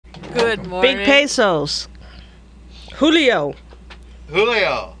Good morning. Big Pesos. Julio.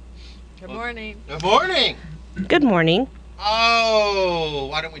 Julio. Good morning. Good morning. Good morning. Oh,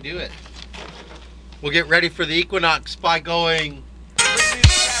 why don't we do it? We'll get ready for the equinox by going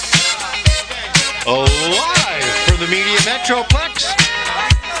live from the Media Metroplex of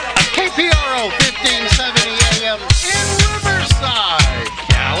KPRO 1570 AM in Riverside,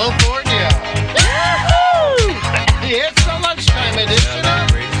 California. It's the lunchtime edition of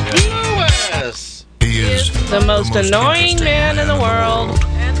Lewis. He is The most annoying man in the world.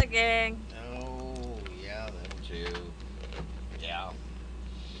 And the gang. Oh, yeah, them too. Yeah.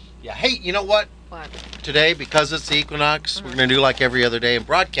 Yeah, hey, you know what? What? Today, because it's the equinox, we're going to do like every other day and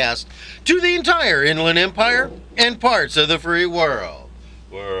broadcast to the entire Inland Empire and parts of the free world.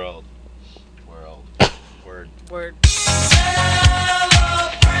 Word. Word.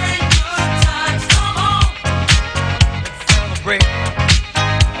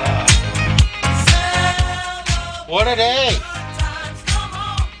 What a day.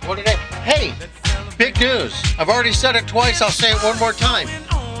 What a day. Hey, big news. I've already said it twice. I'll say it one more time.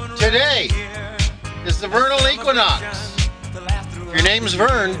 Today is the vernal equinox. If your name's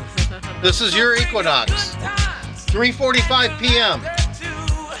Vern, this is your equinox. 3:45 p.m.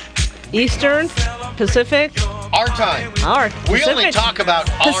 Eastern, Pacific, our time. our We Pacific, only talk about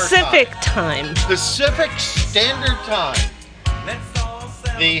our Pacific time. time. Pacific Standard Time.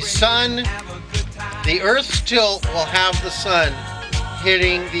 The sun, the Earth still will have the sun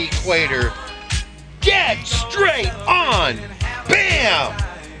hitting the equator dead straight on. Bam!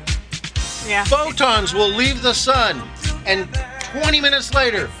 Yeah. Photons will leave the sun, and 20 minutes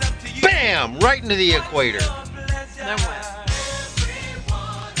later, bam! Right into the equator. Then what?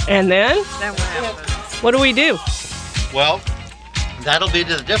 And then, Then what happens? what do we do? Well, that'll be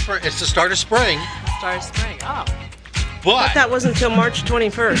the different. It's the start of spring, Start of spring. Oh. but That wasn't until March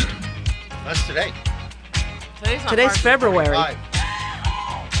 21st. that's today. Today's not Today's March. February. 5.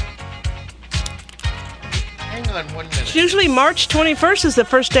 Hang on 1 minute. It's usually March 21st is the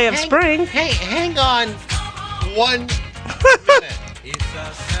first day of spring. Hey, hang on 1 minute.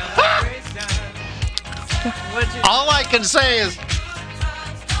 What'd you All I can say is,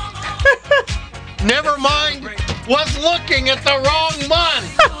 never mind, was looking at the wrong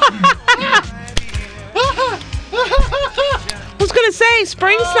month. I was going to say,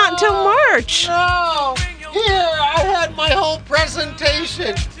 spring's not until March. No, here I had my whole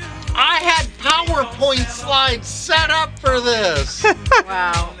presentation. I had PowerPoint slides set up for this.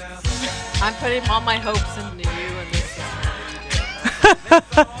 Wow. I'm putting all my hopes into you and this is what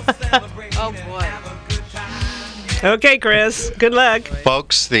you do. Oh boy. Okay, Chris. Good luck.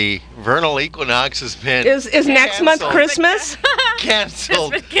 Folks, the vernal equinox has been Is next month Canceled. Christmas? It's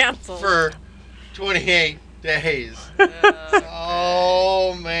canceled been canceled. for 28 days.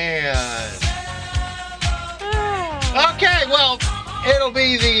 Oh, man. Okay, well, it'll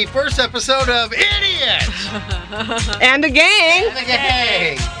be the first episode of Idiot! And a gang. The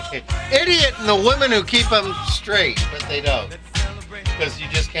gang! Idiot and the women who keep them straight, but they don't. Because you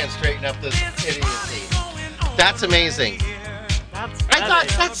just can't straighten up this idiocy. That's amazing. That's I thought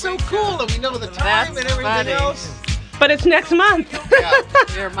funny. that's so cool that we know the time That's and everything funny. else. But it's next month. Yeah.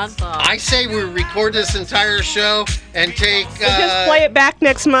 You're a month off. I say we record this entire show and take. Just play it back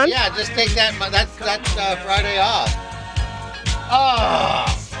next month. Yeah, just take that Friday off. Oh.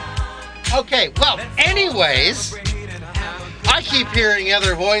 Okay. Well, anyways, I keep hearing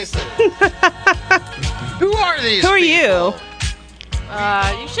other voices. Who are these? Who are you?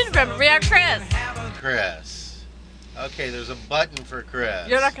 you should remember. We are Chris. Chris. Okay, there's a button for Chris.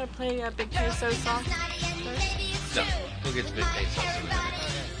 You're not going to play a Big Queso song? No. Who gets big face?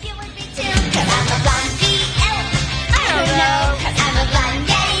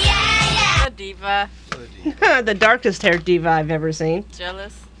 A diva. The darkest hair diva I've ever seen.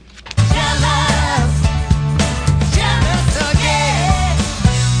 Jealous.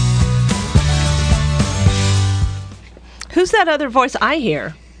 Who's that other voice I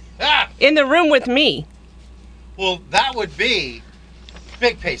hear? Ah! In the room with me. Well, that would be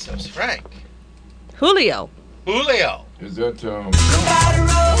Big Pesos Frank. Julio. Julio. Is that The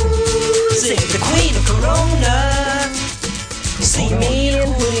queen of Corona. See me and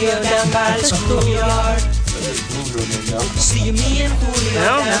Julio down by the schoolyard. See me and Julio.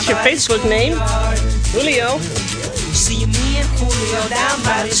 Well, that's your Facebook name. Julio. See me and Julio down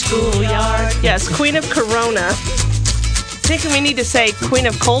by the schoolyard. Yes, Queen of Corona. Thinking we need to say Queen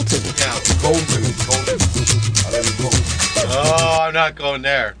of Colton. Oh, I'm not going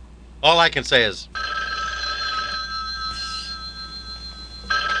there. All I can say is.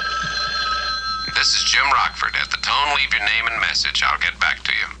 This is Jim Rockford. At the tone, leave your name and message. I'll get back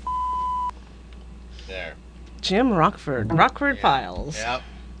to you. Jim Rockford. Rockford Files. Yep.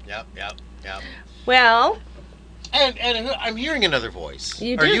 Well, And I'm hearing another voice.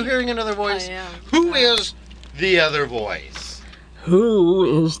 You Are do. you hearing another voice? I am. Who is the other voice?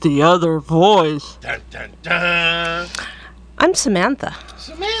 who is the other voice? Dun dun dun. I'm Samantha.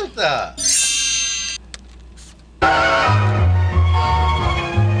 Samantha.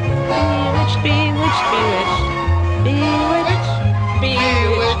 Bewitched, bewitched, bewitched,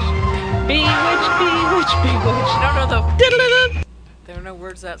 bewitched, bewitched, bewitched, bewitched. I don't know the. Diddle-diddle. There are no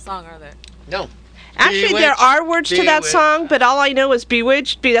words to that song, are there? No. Actually, there Bewitched, are words to that bewitched. song, but all I know is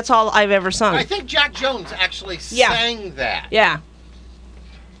bewitched. That's all I've ever sung. I think Jack Jones actually Yeah. sang that. Yeah.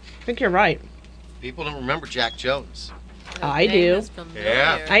 I think you're right. People don't remember Jack Jones. The I name do. is familiar.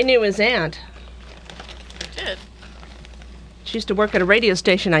 Yeah. I knew his aunt. I did. She used to work at a radio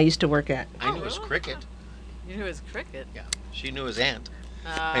station I used to work at. I knew his really? cricket. You knew his cricket. Yeah. She knew his aunt.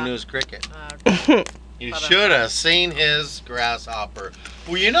 I I knew his cricket. Okay. You But, should have seen his grasshopper.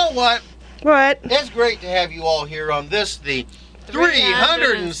 Well, you know what? What? It's great to have you all here on this, the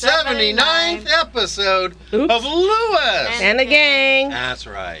 379th episode Oops. of Lewis. And a gang. That's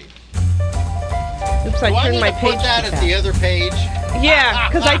right. Oops, Do I I turned need my to page put that too at fast. the other page? Yeah,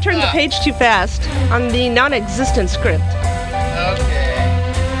 because I turned the page too fast on the non-existent script. Okay.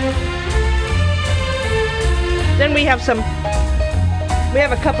 Then we have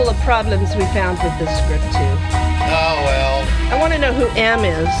a couple of problems we found with this script too. Oh, well. I want to know who M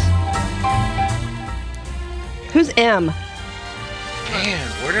is. Who's M? Man,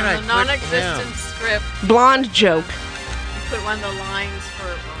 where did I The put non-existent them? script. Blonde joke. You put one of the lines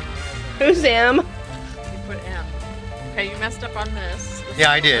for. Who's M? You put M. Okay, you messed up on this.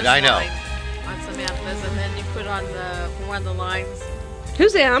 Yeah, I did, I know. line On Samantha's, and then you put on one of the lines.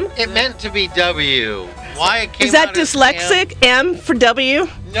 Who's M? It meant to be W. Why it came Is that out as dyslexic? M for W? M?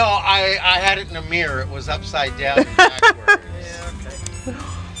 No, I had it in a mirror. It was upside down and backwards. Yeah, okay.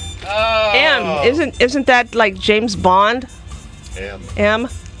 Oh. M. Isn't that like James Bond? M. M?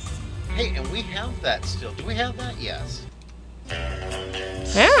 Hey, and we have that still. Do we have that? Yes.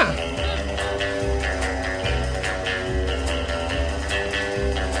 Yeah.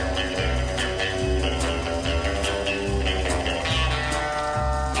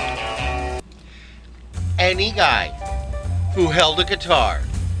 Any guy who held a guitar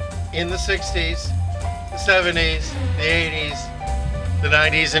in the 60s, the 70s, the 80s, the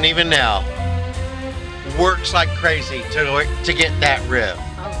 90s, and even now works like crazy to get that riff.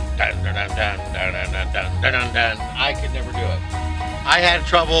 Oh, Dun, dun, dun, dun, dun, dun, dun, dun, dun, dun, dun. I could never do it. I had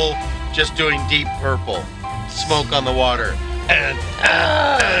trouble just doing Deep Purple, Smoke on the Water. Dun,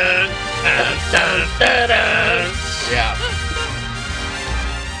 dun, dun, dun, dun, dun. Yeah.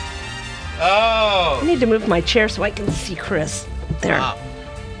 I Oh. need to move my chair so I can see Chris. There. Wow.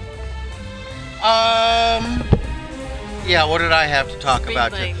 Yeah, what did I have to talk Speed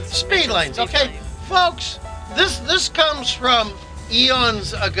about? lanes. Speed lanes, Speed okay. lanes. Folks, this comes from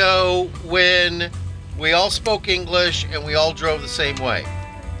eons ago when we all spoke English and we all drove the same way.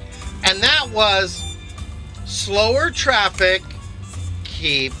 And that was slower traffic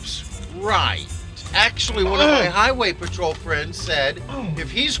keeps right. Actually, one of my highway patrol friends said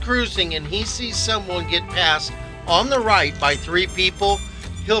if he's cruising and he sees someone get passed on the right by three people,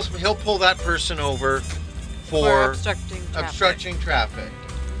 he'll pull that person over for obstructing traffic.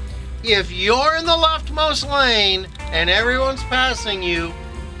 If you're in the leftmost lane and everyone's passing you,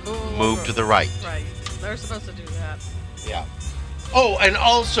 move to the right. Right. They're supposed to do that. Yeah. Oh, and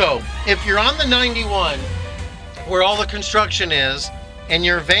also, if you're on the 91 where all the construction is and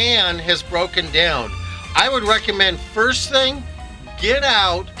your van has broken down, I would recommend first thing, get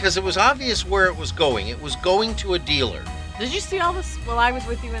out, because it was obvious where it was going. It was going to a dealer. Did you see all this while I was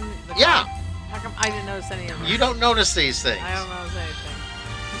with you in the car? Yeah. How come I didn't notice any of this? You don't notice these things. I don't notice anything.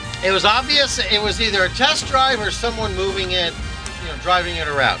 It was obvious it was either a test drive or someone moving it, driving it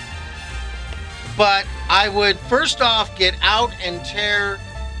around. But I would first off get out and tear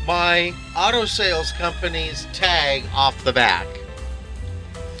my auto sales company's tag off the back.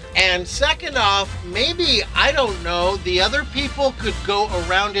 And second off, maybe, I don't know, the other people could go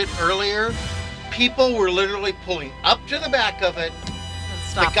around it earlier. People were literally pulling up to the back of it. And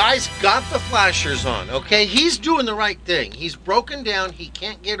stop. The guy's got the flashers on, okay? He's doing the right thing. He's broken down. He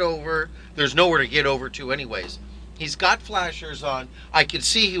can't get over. There's nowhere to get over to anyways. He's got flashers on. I could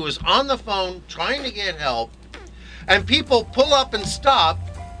see he was on the phone trying to get help. And people pull up and stop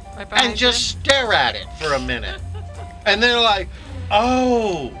Right behind and just you? stare at it for a minute. And they're like,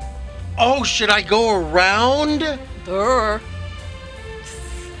 oh, should I go around? Durr.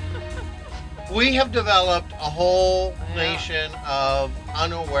 We have developed a whole Yeah. nation of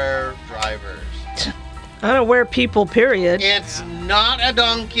unaware drivers. Unaware people, period. It's not a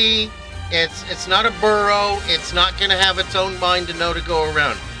donkey. It's not a burro. It's not going to have its own mind to know to go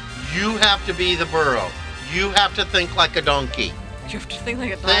around. You have to be the burro. You have to think like a donkey. You have to think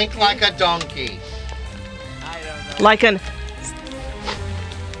like a donkey. Think like a donkey. I don't know. Like an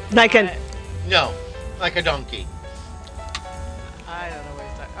No, like a donkey. I don't know what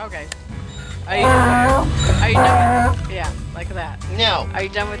you're talking. Okay. Are you done with, yeah, like that. No. Are you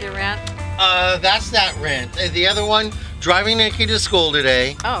done with your rant? That's that rant. The other one, driving Nikki to school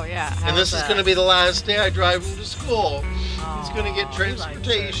today. Oh, yeah. How And this was is going to that? be the last day I drive him to school. Aw, He's going to get he likes it.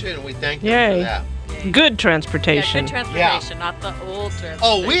 transportation. We thank him Yay. for that. good Yeah, transportation. good transportation, not the old transportation.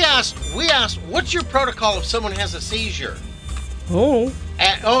 Oh, we asked, what's your protocol if someone has a seizure? Oh.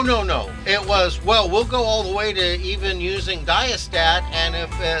 Oh, no. It was, well, we'll go all the way to even using Diastat, and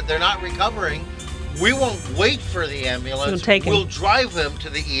if they're not recovering, we won't wait for the ambulance. We'll take 'em. We'll drive them to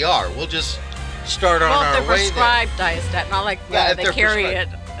the ER. We'll just start on Well, our if they're way there. prescribed Diastat, not like Yeah, if they they're carry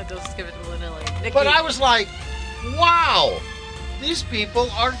prescribed. it. They'll just give it willy-nilly. Nikki, But I was like, wow, these people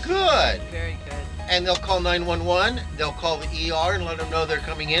are good. very good. And they'll call 911, they'll call the ER and let them know they're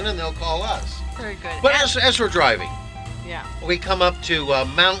coming in, and they'll call us. Very good. But And- as we're driving, yeah. we come up to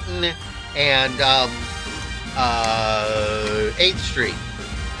Mountain and 8th Street,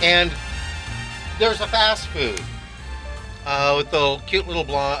 and there's a fast food with the cute little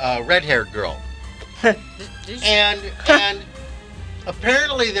blonde, red-haired girl, Did you and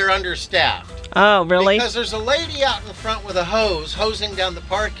apparently they're understaffed. Oh, really? Because there's a lady out in front with a hose hosing down the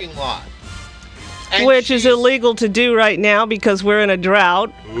parking lot. And Which is she's- illegal to do right now because we're in a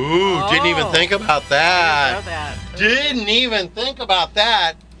drought. Ooh, didn't even Oh. think about know that. that? Didn't even think about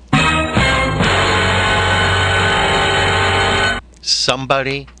that.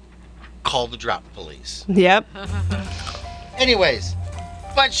 Somebody call the drought police. Yep. Anyways,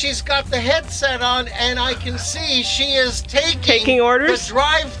 but she's got the headset on, and I can see she is taking orders? the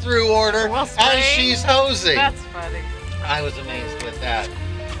drive-through order Well, as spraying? she's hosing. That's funny. I was amazed with that.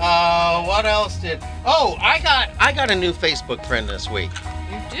 What else did? Oh, I got a new Facebook friend this week.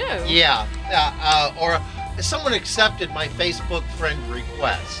 You do? Yeah, or someone accepted my Facebook friend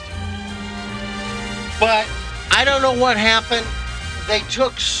request. But I don't know what happened. They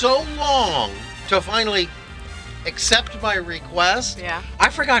took so long to finally accept my request. Yeah. I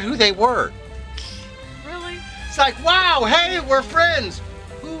forgot who they were. Really? It's like, wow, hey, we're friends.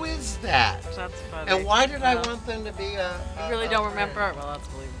 Who is that? That's funny. And why did I Well, want them to be You really a don't friend? remember? Well, that's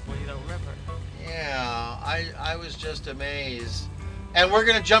believable. You don't remember. Yeah, I was just amazed. And we're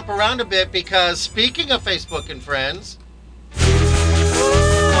going to jump around a bit because speaking of Facebook and friends,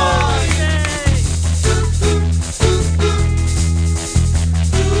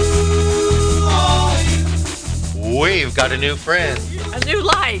 we've got a new friend. A new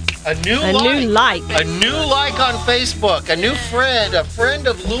like. A new A like. new like. A new like on Facebook. A new friend. A friend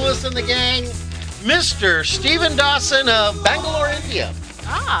of Lewis and the gang. Mr. Stephen Dawson of Bangalore, India.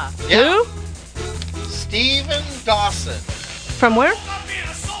 Ah. Yeah. Who? Stephen Dawson. From where?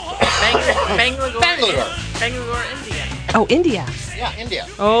 Bangalore. Bangalore. Bangalore, India. Oh, India. Yeah, India.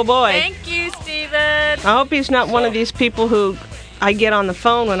 Oh, boy. Thank you, Steven. I hope he's not one of these people who I get on the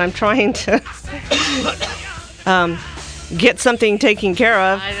phone when I'm trying to get something taken care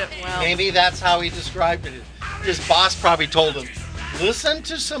of. Well, Maybe that's how he described it. His boss probably told him, listen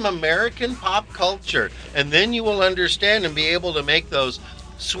to some American pop culture, and then you will understand and be able to make those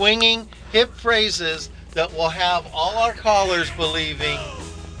swinging, hip phrases that will have all our callers believing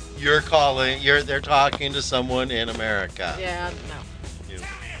they're talking to someone in America. yeah, no.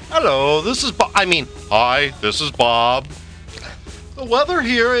 Hello, this is Bob. Hi, this is Bob. The weather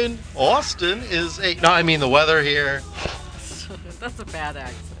here in Austin is the weather here. That's a bad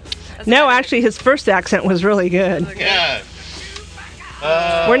accent. That's No, bad. actually, his first accent was really good. Okay.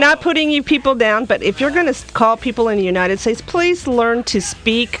 Yeah. We're not putting you people down, but if you're going to call people in the United States, please learn to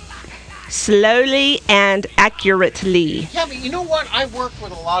speak slowly and accurately. Yeah, but you know what? I work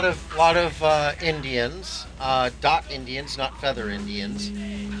with a lot of Indians, dot Indians, not feather Indians,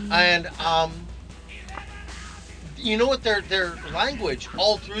 and you know what their language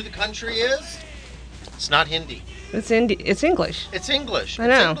all through the country is? It's not Hindi. It's English. It's English. I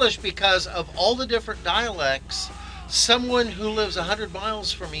know. It's English because of all the different dialects. Someone who lives 100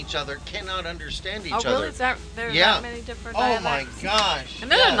 miles from each other cannot understand each Oh, other. really? Is that there's Yeah. that many different Oh my dialects? gosh!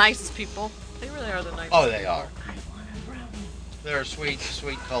 And they're yes. the nicest people. They really are the nicest. Oh, they are. They're a sweet,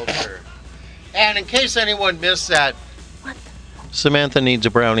 sweet culture. And in case anyone missed that, Samantha needs a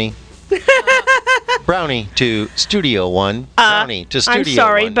brownie. Brownie to Studio One. Brownie to Studio I'm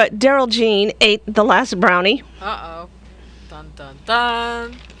sorry, One. but Daryl Jean ate the last brownie. Uh-oh. Dun, dun,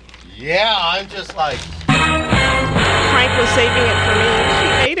 dun. Yeah, I'm just like, Frank was saving it for me. She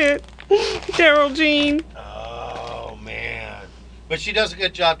ate it. Daryl Jean. Oh, man. But she does a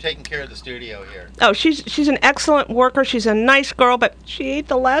good job taking care of the studio here. Oh, she's an excellent worker. She's a nice girl, but she ate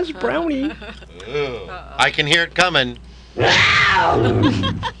the last brownie. Ooh. I can hear it coming.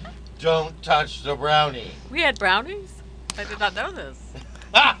 Don't touch the brownie. We had brownies? I did not know this.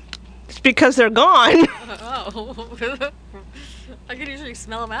 Ah! It's because they're gone. Oh. I can usually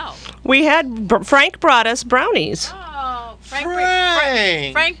smell them out. We had Frank brought us brownies. Oh,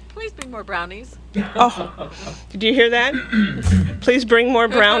 Frank. Frank! Please bring more brownies. Oh, did you hear that? Please bring more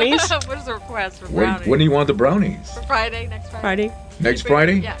brownies. What is the request for brownies? When do you want the brownies? For Friday, next Friday. Friday. Next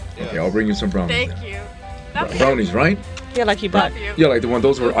Friday? Yeah. Okay, I'll bring you some brownies. Thank then. you. Love you. Brownies, right? Yeah, like you bought. Love you. Yeah, like the one.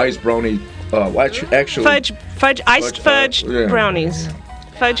 Those were iced brownie. Actually, Iced fudge yeah. brownies.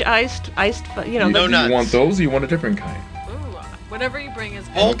 Fudge iced, you know. No Do nuts. you want those, or you want a different kind? Ooh, whatever you bring is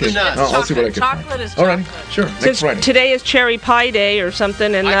good. Hold the It's nuts. I'll see what I can chocolate find. is All right, chocolate. sure. Next Since Friday. today is cherry pie day or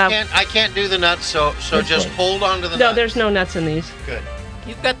something, and I can't do the nuts, so That's just fine. hold on to the no, nuts. there's no nuts in these. Good.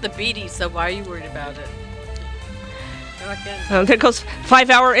 You've got the beatie, so why are you worried about it? You're not getting- There goes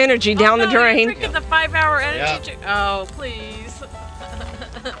 5-hour energy down oh, the no, drain. You're drinking the 5-hour energy Yeah. drink. Oh, please.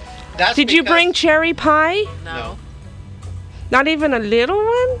 That's Did you because- bring cherry pie? No. Not even a little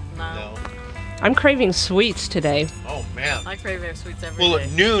one? No. No. I'm craving sweets today. Oh, man. I crave their sweets every day. Well,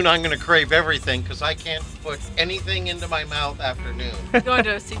 at noon, I'm going to crave everything because I can't put anything into my mouth after noon. Going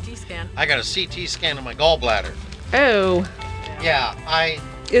to a CT scan. I got a CT scan of my gallbladder. Oh, Yeah,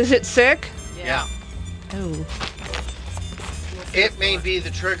 is it sick? yeah. Oh. It may be the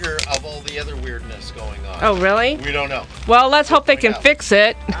trigger of all the other weirdness going on. Oh, really? We don't know. Well, let's hope they can Yeah. fix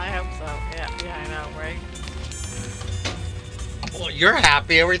it. I hope so. Yeah, I know, right? Well, you're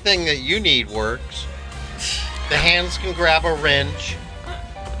happy. Everything that you need works. The hands can grab a wrench.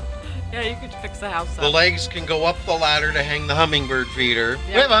 Yeah, you could fix the house up. The legs can go up the ladder to hang the hummingbird feeder.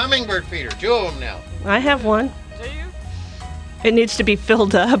 We Yeah. have a hummingbird feeder. 2 of them now. I have one. Do you? It needs to be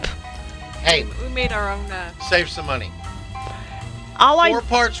filled up. Hey, We made our own. save some money. All 4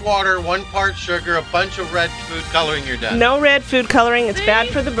 parts water, 1 part sugar, a bunch of red food coloring. You're done. No red food coloring. It's See? bad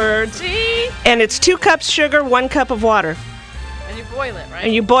for the birds. See? And it's 2 cups sugar, 1 cup of water. And you boil it, right?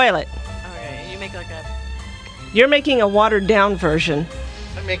 And you boil it. Okay, you make like a. You're making a watered down version.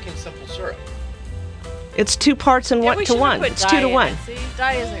 I'm making simple syrup. It's 2 parts and Yeah, 1 we to should've 1. put It's dye 2 to in 1. it. See,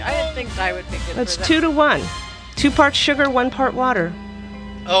 dye is. I didn't think dye would be good. It's for that. 2 to 1. 2 parts sugar, 1 part water.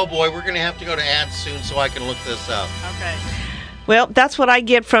 Oh boy, we're going to have to go to ads soon so I can look this up. Okay. Well, that's what I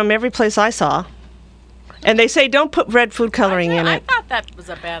get from every place I saw. And they say don't put red food coloring in I it. thought that was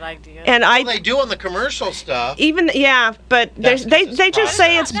a bad idea. And Well, they do on the commercial stuff. but That's they just a just spot.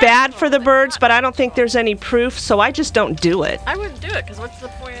 say it's bad for the birds, but I don't think there's any proof, so I just don't do it. I wouldn't do it because what's the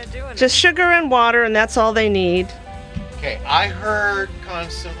point of doing Just sugar and water, and that's all they need. Okay, I heard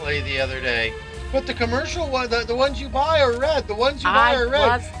constantly the other day, but the commercial one, the ones you buy are red. The ones you buy I are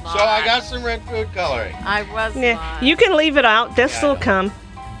red. was So I not. got some red food coloring. it? I was Yeah, not. you can leave it out. They'll Yeah, I still know. come.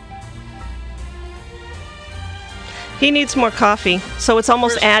 He needs more coffee, so it's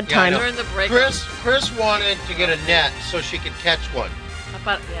almost Chris- ad yeah, I time. know. During the break. Chris wanted to get a net so she could catch one.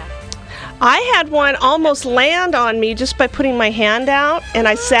 Yeah. I had one almost land on me just by putting my hand out, and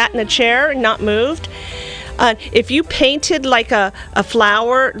I sat in a chair and not moved. If you painted like a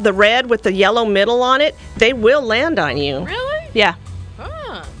flower, the red with the yellow middle on it, they will land on you. Really? Yeah.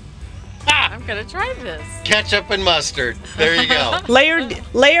 Huh. Ah! I'm gonna try this. Ketchup and mustard. There you go. Lay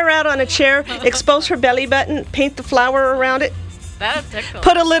her out on a chair, expose her belly button, paint the flower around it, That'll tickle.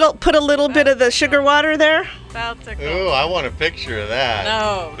 put a little bit of the sugar water there, That'll tickle. Ooh, I want a picture of that.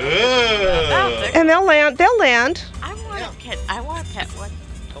 No. Ooh. That'll tickle. and they'll land. I want a pet. I want a pet one.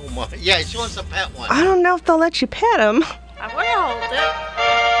 Oh my. Yeah, she wants a pet one. I don't know if they'll let you pet them. I want to hold it.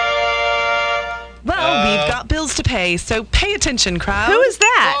 Well, we've got bills to pay, so pay attention, crowd. Who is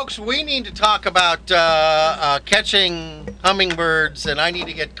that? Folks, we need to talk about catching hummingbirds, and I need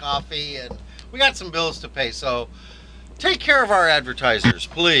to get coffee, and we got some bills to pay. So take care of our advertisers,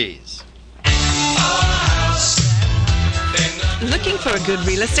 please. Looking for a good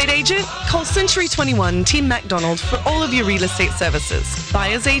real estate agent? Call Century 21 Team MacDonald for all of your real estate services.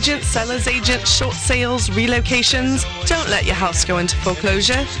 Buyer's agent, seller's agent, short sales, relocations. Don't let your house go into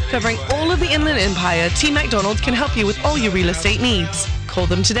foreclosure. Covering all of the Inland Empire, Team MacDonald can help you with all your real estate needs. Call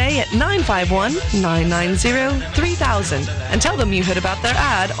them today at 951-990-3000 and tell them you heard about their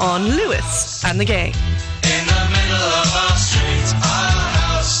ad on Lewis and the Gang. In the middle of our streets, our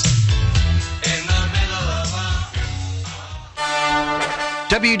house. In the middle of our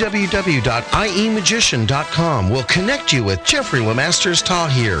www.iemagician.com will connect you with Jeffrey Lemasters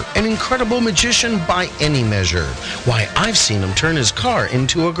Tahir, an incredible magician by any measure. Why, I've seen him turn his car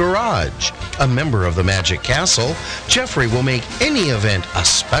into a garage. A member of the Magic Castle, Jeffrey will make any event a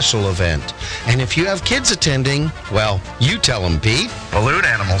special event. And if you have kids attending, well, you tell them, Pete. Balloon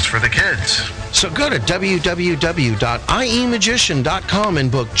animals for the kids. So go to www.iemagician.com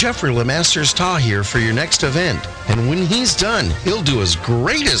and book Jeffrey Lemasters Tahir for your next event. And when he's done, he'll do his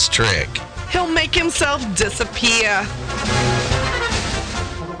greatest trick. He'll make himself disappear.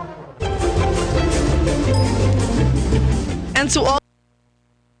 And to all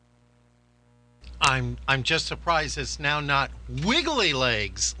I'm just surprised it's now not Wiggly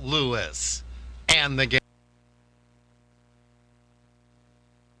Legs Lewis and the gang.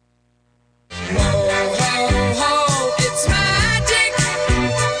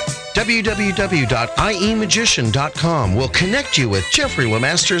 www.iemagician.com will connect you with Jeffrey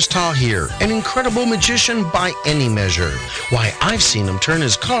Lemasters Tahir, an incredible magician by any measure. Why, I've seen him turn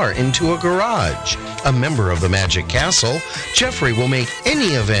his car into a garage. A member of the Magic Castle, Jeffrey will make any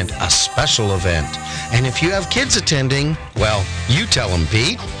event a special event. And if you have kids attending, well, you tell them,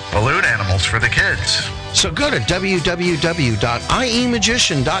 Pete. Balloon animals for the kids. So go to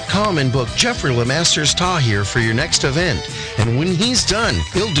www.iemagician.com and book Jeffrey Lemasters Tahir for your next event. And when he's done,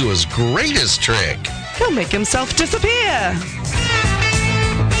 he'll do his greatest trick. He'll make himself disappear.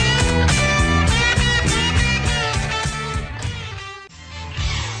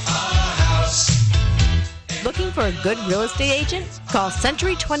 Looking for a good real estate agent? Call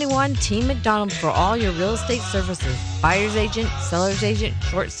Century 21 Team McDonald for all your real estate services. Buyer's agent, seller's agent,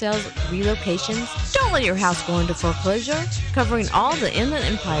 short sales, relocations. Don't let your house go into foreclosure. Covering all the Inland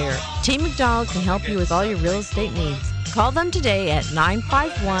Empire, Team McDonald can help you with all your real estate needs. Call them today at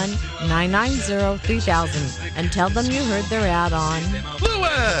 951-990-3000 and tell them you heard their ad on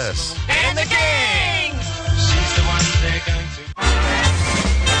Lewis And the gang! She's the one they're going to.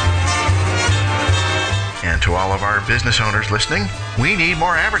 And to all of our business owners listening, we need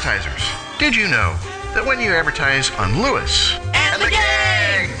more advertisers. Did you know that when you advertise on Lewis And the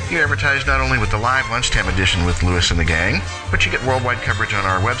gang! you advertise not only with the live lunchtime edition with Lewis and the Gang, but you get worldwide coverage on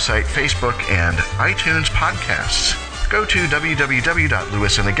our website, Facebook, and iTunes podcasts. Go to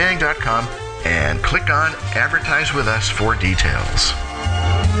www.lewisandthegang.com and click on Advertise with Us for details.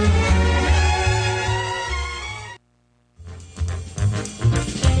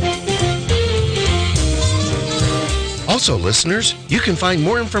 Also, listeners, you can find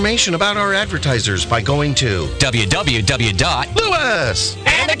more information about our advertisers by going to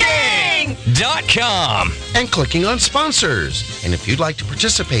www.lewisandthegang.com and clicking on sponsors. And if you'd like to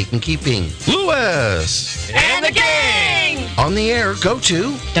participate in keeping Lewis And the gang! on the air, go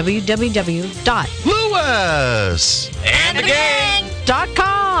to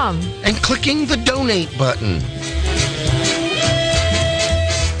www.lewisandthegang.com and clicking the donate button.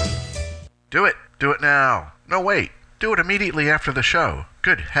 Do it. Do it now. No, wait. Do it immediately after the show.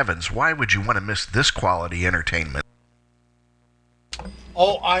 Good heavens, why would you want to miss this quality entertainment?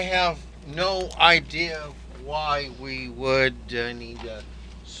 Oh, I have no idea why we would need to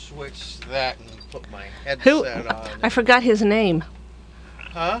switch that and put my headset on. I forgot his name.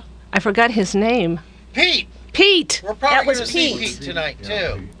 Huh? I forgot his name. Pete! Pete! We're probably That was going to see Pete. Pete tonight,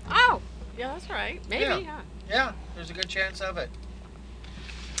 too. Oh, yeah, that's right. Maybe, yeah. Yeah, there's a good chance of it.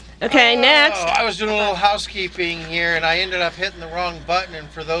 Okay, next. I was doing a little housekeeping here, and I ended up hitting the wrong button. And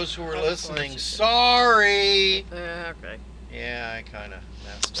for those who were listening, sorry. Okay. Yeah, I kind of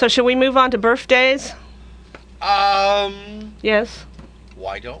messed So should we move on to birthdays? up. Yes.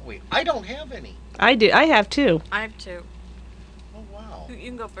 Why don't we? I don't have any. I do. I have two. I have two. Oh, wow. You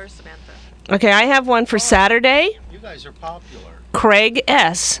can go first, Samantha. Okay, I have one for Saturday. You guys are popular. Craig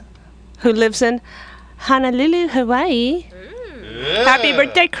S., who lives in Honolulu, Hawaii. Happy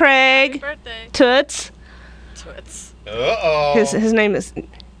birthday, Craig. Happy birthday. Toots. Toots. Uh-oh. His name is,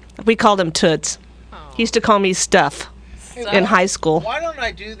 we called him Toots. He used to call me Stuff in high school. Why don't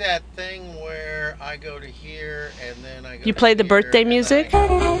I do that thing where I go to here and then I go You to play the here birthday and music?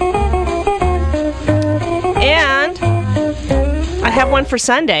 And I have one for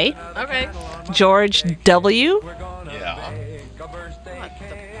Sunday. Okay. George W. Yeah.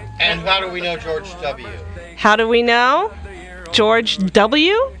 And how do we know George W.? How do we know? George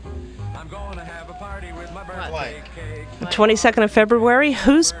W. Why? The 22nd of February.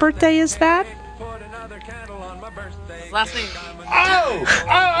 Whose birthday is that? His last name.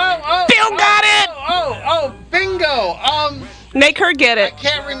 Oh! Bill got it! Oh, bingo! Make her get I it.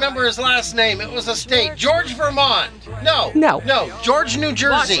 can't remember his last name. It was a state. George, Vermont. No. George, New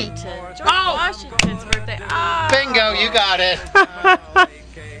Jersey. Washington. George Washington's birthday. Ah. Bingo, you got it.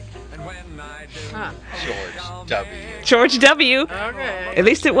 George W. George W. Okay. At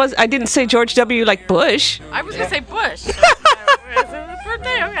least it was. I didn't say George W. like Bush. I was gonna say Bush. Is it his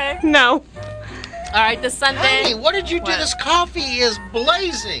birthday? Okay. No. All right, this Sunday. Hey, what did you do? This coffee is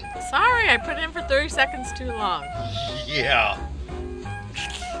blazing. Sorry, I put it in for 30 seconds too long. Yeah.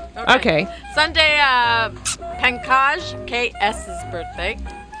 Okay. Sunday, Pankaj, KS's birthday.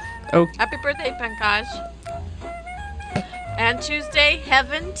 Oh. Happy birthday, Pankaj. And Tuesday,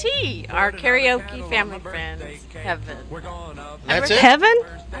 Heaven T, our karaoke family friends. Heaven. That's it? Heaven?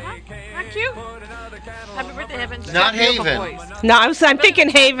 How cute. Happy birthday, Heaven. She's Not got a beautiful Haven. voice. No, I'm thinking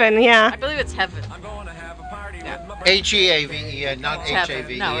Haven. Yeah. I believe it's Heaven. H-E-A-V-E-N, not It's Heaven.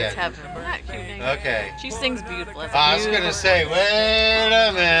 H-A-V-E-N. No, it's Heaven. Isn't that cute name? Okay. She sings beautiful. It's I was beautiful. going to say, wait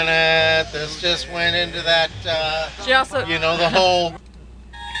a minute. This just went into that, She also. you know, the whole...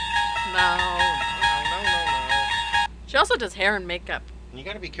 No. She also does hair and makeup. You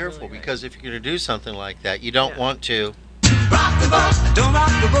got to be careful because if you're going to do something like that, you don't want to... Don't rock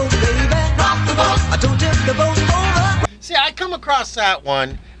the boat, baby. Rock the boat. Don't tip the boat over. See, I come across that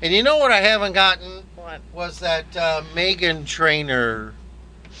one, and you know what I haven't gotten? What? Was that Megan Trainor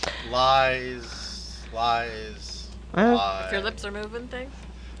lies. If your lips are moving, things.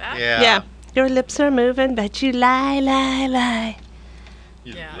 That? Yeah. Yeah. Your lips are moving, but you lie.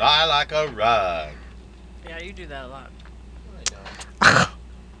 You Yeah. lie like a rug. Yeah, you do that a lot.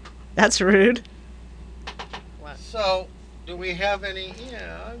 That's rude. What? So, do we have any?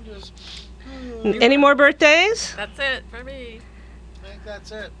 Yeah, I'm just. Any more birthdays? That's it for me. I think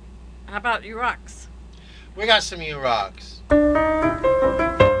that's it. How about you rocks? We got some U-Rocks. I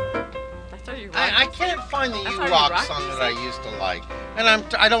thought you rocked. I can't find the That's how you U-Rock rock song these that I used to like, and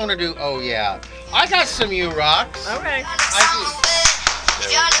I don't want to do. Oh yeah, I got some U-Rocks. Okay. I do.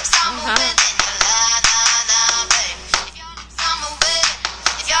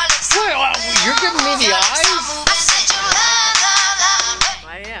 There we go. Wait, you're giving me the eyes?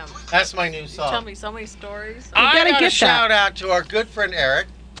 I am. That's my new song. Tell me so many stories. I gotta got get a shout out to our good friend Eric.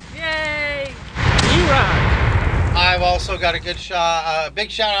 Yay! You rock. I've also got a good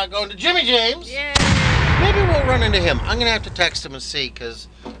big shout out going to Jimmy James. Yay! Maybe we'll run into him. I'm gonna have to text him and see because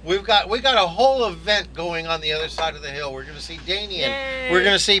we got a whole event going on the other side of the hill. We're gonna see Danian. Yay. We're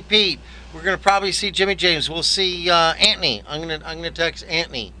gonna see Pete. We're gonna probably see Jimmy James. We'll see Anthony. I'm gonna text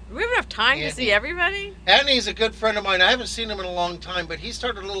Anthony. Do we have enough time to see everybody? Anthony's a good friend of mine. I haven't seen him in a long time, but he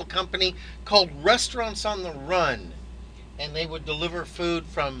started a little company called Restaurants on the Run, and they would deliver food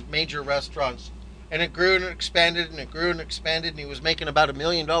from major restaurants. And it grew and it expanded and it grew and expanded, and he was making about $1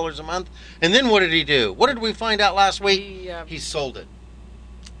 million a month. And then what did he do? What did we find out last week? He sold it.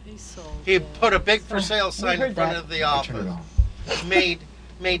 He sold. He put a big for sale sign in heard front that. of the office.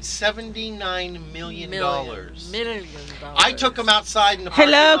 Made $79 million. Million. I took him outside in the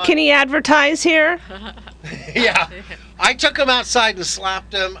parking Hello, lot. can he advertise here? Yeah. I took him outside and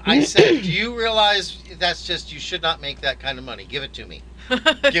slapped him. I said, do you realize that's just, you should not make that kind of money. Give it to me.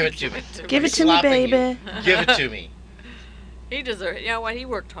 Give it to me. Give it to me, Slapping you. baby. Give it to me. He deserved. You know what? He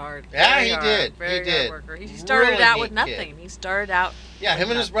worked hard. Yeah, Very he hard. did. Very He did. hard worker. He started Really out neat with nothing. kid. He started out. Yeah, with him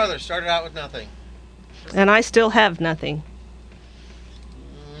and his nothing. brother started out with nothing. And I still have nothing.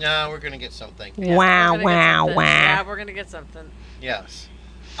 No, we're going to get something. Yeah, Wow, we're gonna get wow, something. wow. Yeah, we're gonna get something. Yes.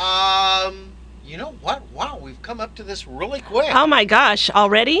 You know what? Wow, we've come up to this really quick. Oh my gosh,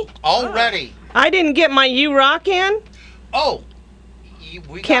 already? Already. I didn't get my U-Rock in. Oh.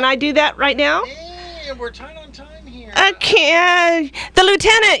 Can I do that right now? Yeah, we're tight on time here. Okay. The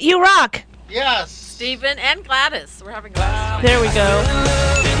Lieutenant, U-Rock. Yes. Stephen and Gladys. We're having Gladys. There we go.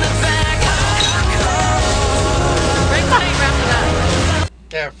 Frank, why don't you wrap it up?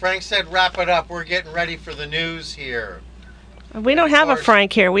 There, Frank said wrap it up. We're getting ready for the news here. We don't have a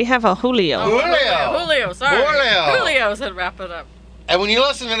Frank here. We have a Julio. Julio. Sorry. Julio. Julio said wrap it up. And when you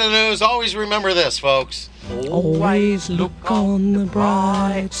listen to the news, always remember this, folks. Always look on the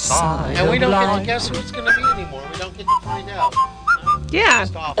bright side. And we don't get to guess who it's going to be anymore. We don't get to find out. Yeah.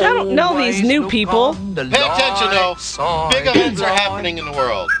 I don't know these new people. Pay attention, though. Big events are happening in the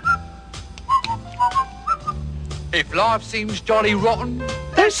world. If life seems jolly rotten,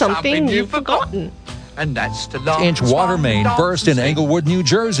 There's something you've forgotten. and that's the last Inch water main burst in Englewood, New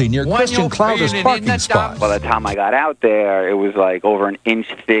Jersey, near Christian Clouder's parking spot. By the time I got out there, it was like over an inch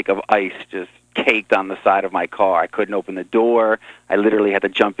thick of ice just caked on the side of my car. I couldn't open the door. I literally had to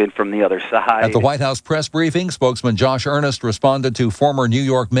jump in from the other side. At the White House press briefing, spokesman Josh Earnest responded to former New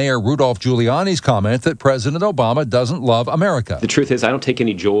York Mayor Rudolph Giuliani's comment that President Obama doesn't love America. The truth is, I don't take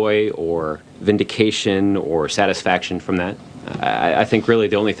any joy or vindication or satisfaction from that. I think really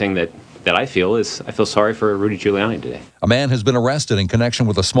the only thing that that I feel sorry for Rudy Giuliani today. A man has been arrested in connection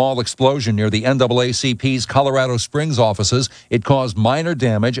with a small explosion near the NAACP's Colorado Springs offices. It caused minor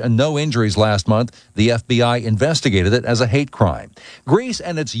damage and no injuries last month. The FBI investigated it as a hate crime. Greece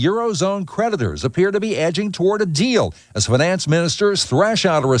and its Eurozone creditors appear to be edging toward a deal as finance ministers thrash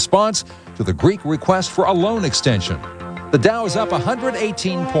out a response to the Greek request for a loan extension. The Dow is up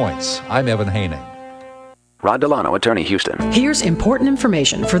 118 points. I'm Evan Haining. Rod Delano, Attorney, Houston. Here's important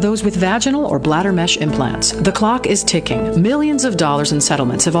information for those with vaginal or bladder mesh implants. The clock is ticking. Millions of dollars in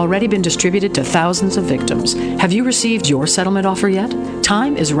settlements have already been distributed to thousands of victims. Have you received your settlement offer yet?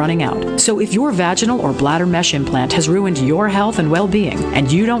 Time is running out. So if your vaginal or bladder mesh implant has ruined your health and well-being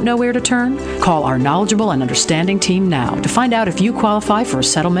and you don't know where to turn, call our knowledgeable and understanding team now to find out if you qualify for a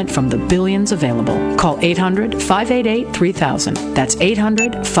settlement from the billions available. Call 800-588-3000. That's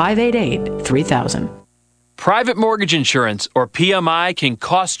 800-588-3000. Private mortgage insurance, or PMI, can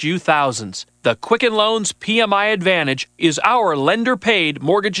cost you thousands. The Quicken Loans PMI Advantage is our lender-paid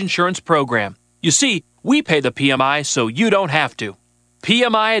mortgage insurance program. You see, we pay the PMI so you don't have to.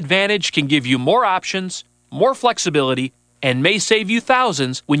 PMI Advantage can give you more options, more flexibility, and may save you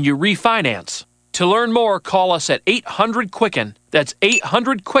thousands when you refinance. To learn more, call us at 800-QUICKEN. That's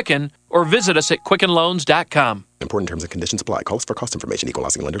 800-QUICKEN, or visit us at QuickenLoans.com. Important terms and conditions apply. Call us for cost information. Equal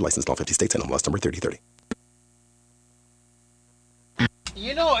housing lender. Licensed in all 50 states. NMLS number 3030.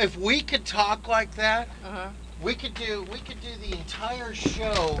 You know, if we could talk like that, we could do the entire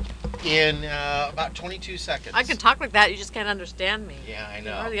show in about 22 seconds. I can talk like that. You just can't understand me. Yeah, I know.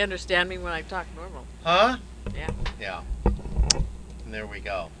 You hardly understand me when I talk normal. Huh? Yeah. Yeah. And there we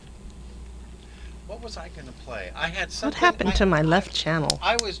go. What was I going to play? I had something. What happened to my left channel?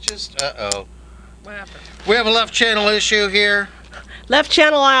 I was just. Uh-oh. What happened? We have a left channel issue here. Left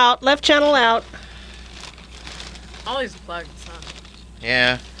channel out. Left channel out. All these plugs, huh?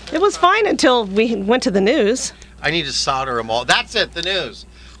 Yeah. It was fine until we went to the news. I need to solder them all. That's it, the news.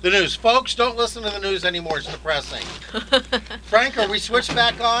 The news. Folks, don't listen to the news anymore. It's depressing. Frank, are we switched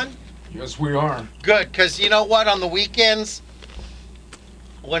back on? Yes, we are. Good, because you know what? On the weekends,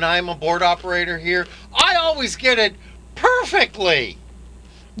 when I'm a board operator here, I always get it perfectly.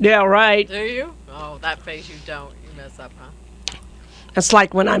 Yeah, right. Do you? Oh, that phase you don't. You mess up, huh? It's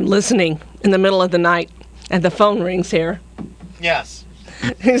like when I'm listening in the middle of the night and the phone rings here. Yes.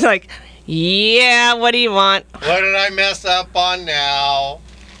 He's like, yeah, what do you want? What did I mess up on now?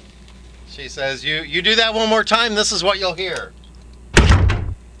 She says, you do that one more time, this is what you'll hear.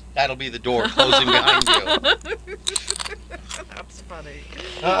 That'll be the door closing behind you. That's funny.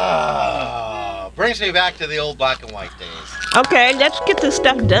 Brings me back to the old black and white days. Okay, let's get this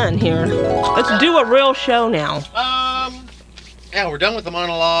stuff done here. Let's do a real show now. Yeah, we're done with the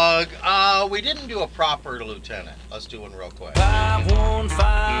monologue. We didn't do a proper lieutenant. Let's do one real quick.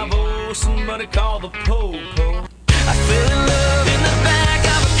 5150, somebody call the po-po. I fell in love in the back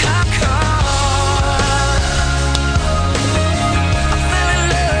of a cop car. I fell in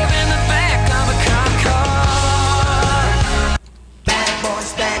love in the back of a cop car. Bad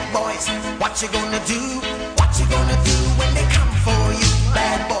boys, what you gonna do? What you gonna do when they come for you?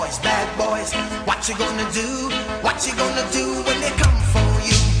 Bad boys, what you gonna do? What you gonna do when they come for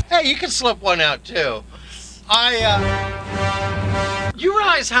you? Hey, you can slip one out too. You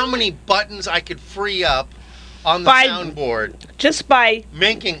realize how many buttons I could free up on the soundboard just by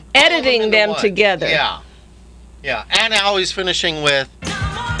making editing them together? Yeah, and always finishing with.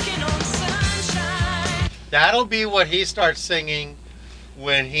 That'll be what he starts singing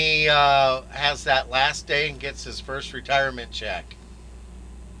when he has that last day and gets his first retirement check.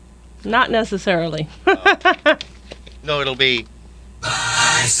 Not necessarily. No, it'll be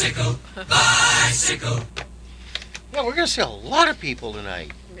bicycle. Yeah, we're going to see a lot of people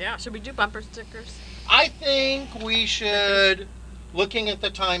tonight. Yeah, should we do bumper stickers? I think we should, looking at the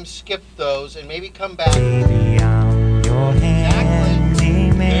time, skip those and maybe come back. Exactly.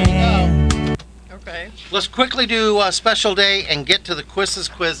 There you go. Okay. Let's quickly do a special day and get to the quizzes.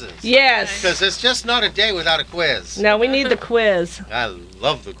 Yes. Because it's just not a day without a quiz. No, we need the quiz. I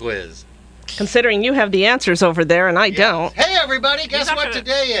love the quiz. Considering you have the answers over there and I don't. Hey, everybody, guess what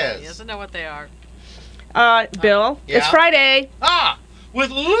today is? He doesn't know what they are. Bill, it's Friday.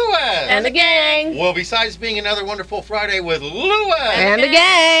 With Lewis. And the gang. Well, besides being another wonderful Friday with Lewis. And the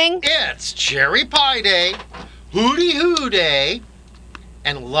gang. It's Cherry Pie Day, Hootie Hoo Day,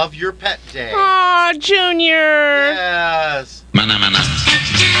 and Love Your Pet Day. Aw, Junior. Yes.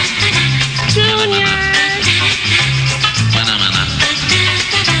 Junior.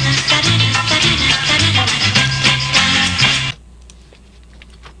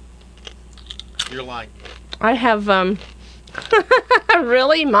 You're lying. I have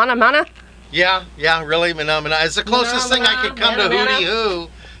Really? Mana? Yeah, really, Mana. It's the closest thing I could come to Hootie Hoo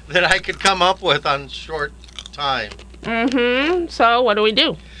that I could come up with on short time. Mm-hmm. So what do we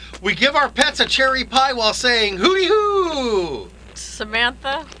do? We give our pets a cherry pie while saying Hootie Hoo!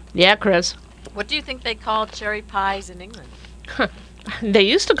 Samantha, Yeah, Chris. what do you think they call cherry pies in England? They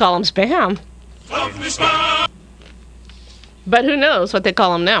used to call them Spam. But who knows what they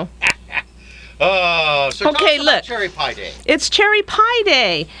call them now. So Okay, tell us about look. Cherry Pie Day. It's Cherry Pie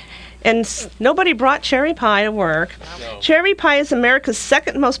Day. And nobody brought cherry pie to work. No. Cherry pie is America's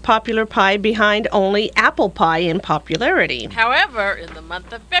second most popular pie behind only apple pie in popularity. However, in the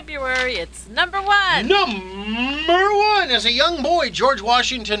month of February, it's number one. Number one! As a young boy, George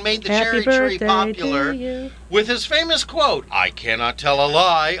Washington made the cherry tree popular with his famous quote, "I cannot tell a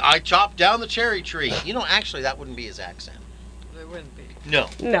lie, I chopped down the cherry tree." You know, actually, that wouldn't be his accent. It wouldn't be.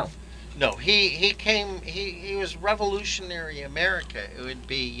 No, he was revolutionary America. It would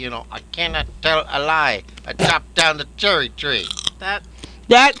be, you know, "I cannot tell a lie, I chopped down the cherry tree." That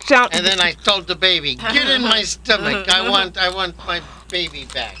sounds. And then I told the baby, "Get in my stomach, I want my baby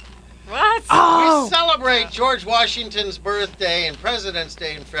back." What? Oh. We celebrate George Washington's birthday and President's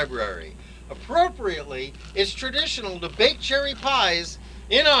Day in February. Appropriately, it's traditional to bake cherry pies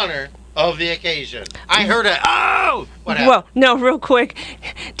in honor of the occasion. I heard a what happened? Well, no, real quick.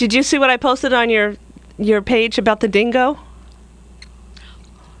 Did you see what I posted on your page about the dingo?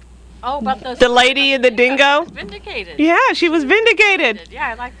 Oh, about the lady and the dingo? Vindicated. Yeah, she was vindicated. Yeah,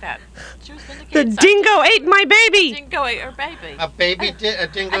 I like that. She was vindicated. The dingo ate my baby. Dingo ate her baby. A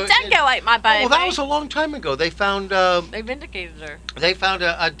dingo. A dingo ate my baby. Oh, well, that was a long time ago. They found. They vindicated her. They found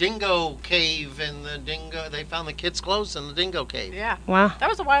a dingo cave in the dingo. They found the kids' clothes in the dingo cave. Yeah. Wow. That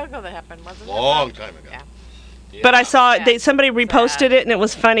was a while ago that happened, wasn't it? Long time ago. Yeah. But I saw somebody reposted it and it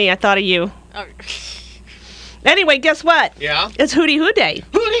was funny. I thought of you. Oh. Anyway, guess what? Yeah. It's Hootie Hoo Day.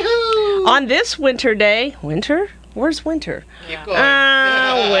 Hootie Hoo! On this winter day, winter? Where's winter? Keep going.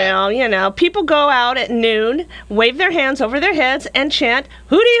 Well, you know, people go out at noon, wave their hands over their heads, and chant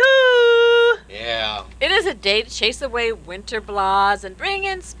Hootie Hoo! Yeah. It is a day to chase away winter blahs and bring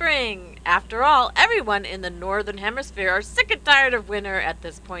in spring. After all, everyone in the northern hemisphere are sick and tired of winter at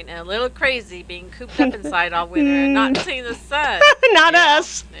this point and a little crazy being cooped up inside all winter and not seeing the sun. Not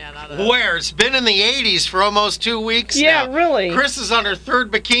us. Yeah, not us. Where? It's been in the 80s for almost 2 weeks Yeah, now. really. Chris is on her third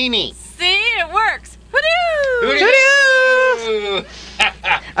bikini. See, it works. Hootie Hootie Hoo!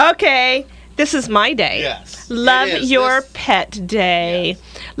 Okay, this is my day. Yes. Love it is. Your Pet Day. Yes.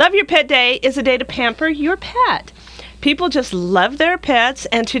 Love Your Pet Day is a day to pamper your pet. People just love their pets,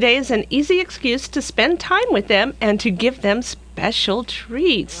 and today is an easy excuse to spend time with them and to give them special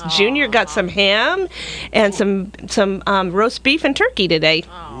treats. Junior got some ham and some roast beef and turkey today.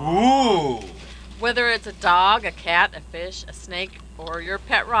 Ooh. Whether it's a dog, a cat, a fish, a snake, or your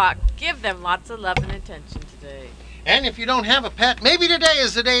pet rock, give them lots of love and attention today. And if you don't have a pet, maybe today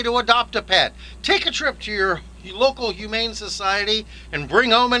is the day to adopt a pet. Take a trip to your local humane society and bring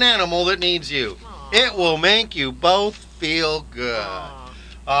home an animal that needs you. It will make you both feel good.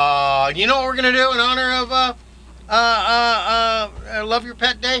 You know what we're going to do in honor of Love Your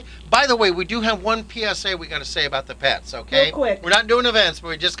Pet Day? By the way, we do have one PSA we got to say about the pets, okay? Real quick. We're not doing events, but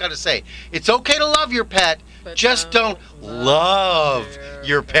we just got to say, it's okay to love your pet, just don't love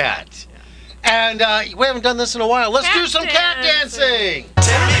your pet. And we haven't done this in a while. Let's do some cat dancing.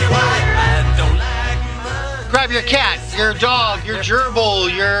 Grab your cat, your dog, your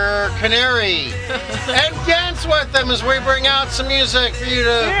gerbil, your canary, and dance with them as we bring out some music for you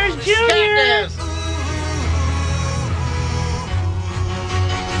to Here's cat Junior. dance.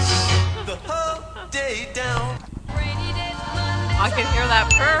 I can hear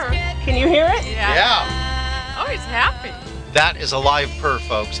that purr. Can you hear it? Yeah. Oh, he's happy. That is a live purr,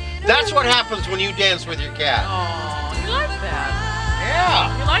 folks. That's what happens when you dance with your cat. Oh, you like that.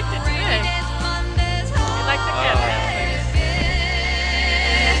 Yeah. You liked it today. You like the cat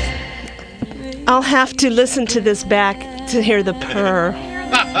dancing. I'll have to listen to this back to hear the purr.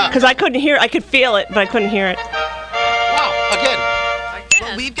 Because I couldn't hear it. I could feel it, but I couldn't hear it. Wow, again.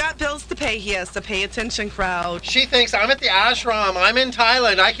 Well, we've got bills to pay here, so pay attention, crowd. She thinks I'm at the ashram. I'm in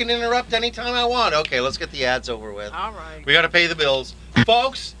Thailand. I can interrupt anytime I want. Okay, let's get the ads over with. All right. We got to pay the bills.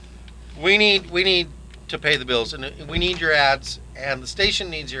 Folks, we need to pay the bills, and we need your ads, and the station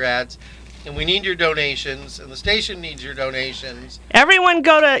needs your ads, and we need your donations, and the station needs your donations. Everyone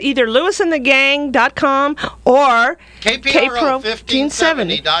go to either lewisandthegang.com or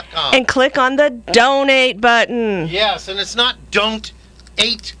KPRO1570.com and click on the donate button. Yes, and it's not don't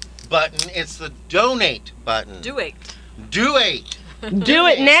 8 button, it's the donate button. Do it. Do 8. Do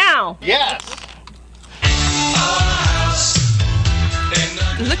it now. Yes.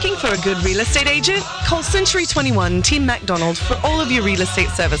 Looking for a good real estate agent? Call Century 21 Team MacDonald for all of your real estate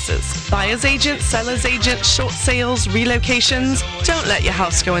services. Buyer's agent, seller's agent, short sales, relocations. Don't let your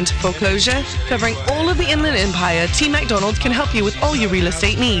house go into foreclosure. Covering all of the Inland Empire, Team MacDonald can help you with all your real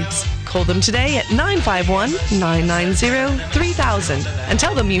estate needs. Call them today at 951-990-3000 and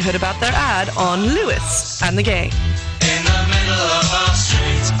tell them you heard about their ad on Lewis and the Gang. In the middle of our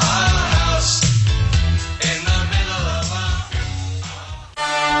street, our house. In the middle of our...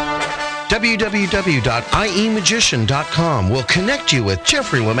 www.iemagician.com will connect you with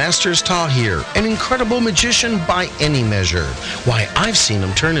Jeffrey Lemasters Tahir, an incredible magician by any measure. Why, I've seen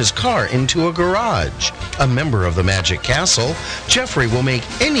him turn his car into a garage. A member of the Magic Castle, Jeffrey will make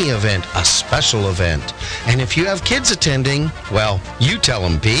any event a special event. And if you have kids attending, well, you tell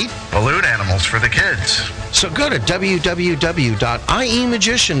them, Pete. Balloon animals for the kids. So go to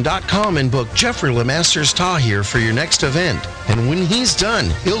www.iemagician.com and book Jeffrey Lemasters Tahir for your next event. And when he's done,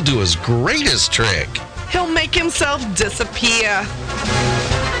 he'll do his greatest trick. He'll make himself disappear.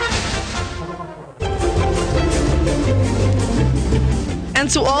 And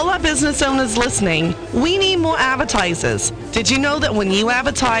to all our business owners listening, we need more advertisers. Did you know that when you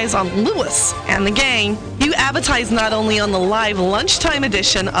advertise on Lewis and the Gang, you advertise not only on the live lunchtime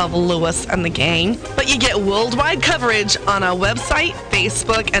edition of Lewis and the Gang, but you get worldwide coverage on our website,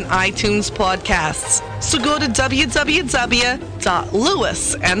 Facebook, and iTunes podcasts. So go to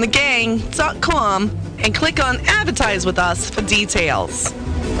www.lewisandthegang.com and click on Advertise with Us for details.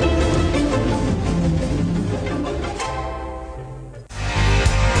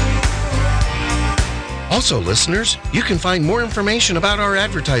 Also, listeners, you can find more information about our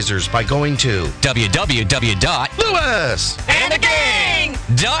advertisers by going to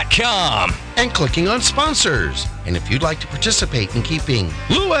www.lewisandthegang.com and clicking on sponsors. And if you'd like to participate in keeping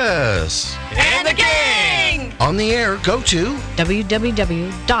Lewis and the Gang on the air, go to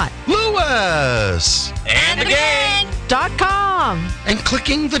www.lewisandthegang.com and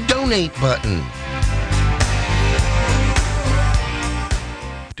clicking the donate button.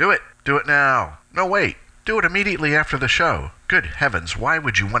 Do it. Do it now. No, wait. Do it immediately after the show. Good heavens, why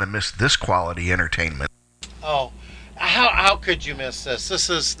would you want to miss this quality entertainment? Oh, how could you miss this? This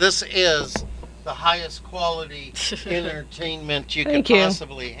is the highest quality entertainment you could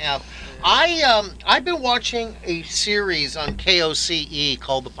possibly have. I've been watching a series on KOCE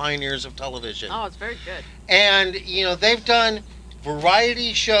called The Pioneers of Television. Oh, it's very good. And, you know, they've done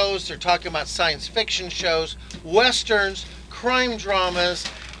variety shows. They're talking about science fiction shows, westerns, crime dramas,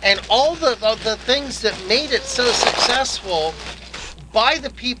 and all the things that made it so successful by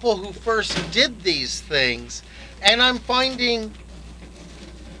the people who first did these things. And I'm finding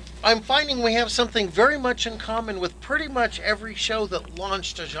we have something very much in common with pretty much every show that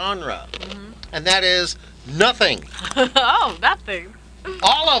launched a genre. Mm-hmm. And that is nothing. Oh, nothing.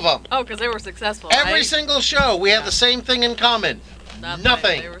 All of them. Oh, because they were successful. Every single show, we have the same thing in common.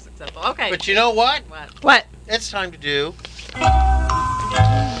 Nothing. They were successful. Okay. But you know what? What? It's time to do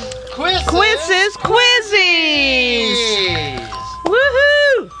Quizzes.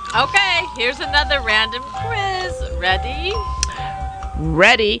 Woohoo! Okay, here's another random quiz. Ready?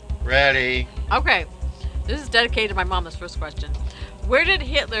 Ready. Okay, this is dedicated to my mom, this first question. Where did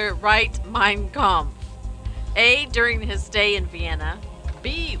Hitler write Mein Kampf? A, during his stay in Vienna.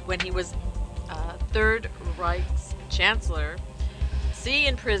 B, when he was Third Reich's Chancellor. C,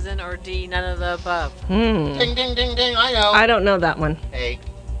 in prison. Or D, none of the above. Ding, ding, ding, ding. I know. I don't know that one. A.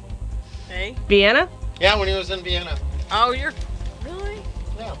 Vienna? Yeah, when he was in Vienna. Oh, you're... Really?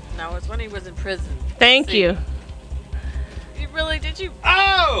 Yeah. No, it's when he was in prison. Thank you. You really... Did you...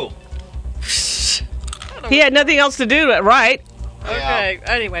 Oh! He had nothing else to do, right? Okay,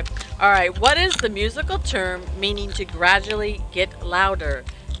 anyway. Alright, what is the musical term meaning to gradually get louder?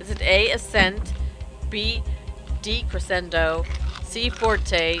 Is it A, ascent, B, decrescendo, C,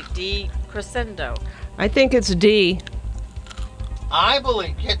 forte, D, crescendo? I think it's D. I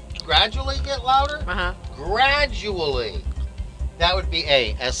believe gradually get louder? Uh-huh. Gradually. That would be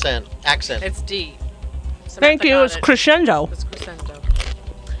A, accent. It's D. Thank you, it's crescendo. It's crescendo.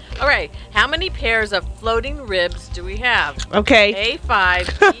 Alright, how many pairs of floating ribs do we have? Okay.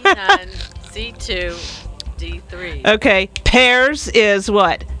 A5, B none, C2, D3. Okay, pairs is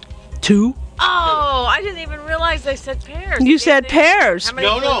what? 2? Oh, I didn't even realize they said pairs. You said pairs.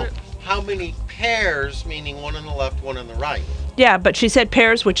 No. How many pairs, meaning one on the left, one on the right? Yeah, but she said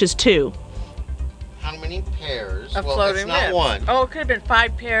pairs, which is 2. How many pairs? Of well, floating it's not ribs. one. Oh, it could have been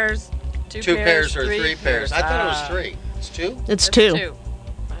 5 pairs, 2 pairs or 3 3 pairs. I thought it was 3. It's 2? It's 2.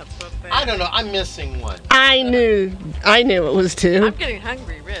 That's what I don't know. I'm missing one. I knew it was 2. I'm getting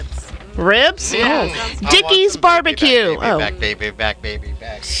hungry ribs. Ribs? Yeah. Oh. Dickie's barbecue. Back, baby, back, baby,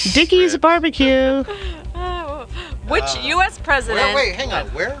 back. Dickie's barbecue. Oh. Which U.S. president? Wait, hang on.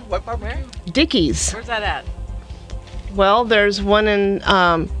 Where? What barbecue? Dickie's. Where's that at? Well, there's one in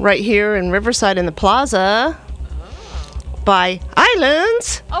right here in Riverside in the plaza by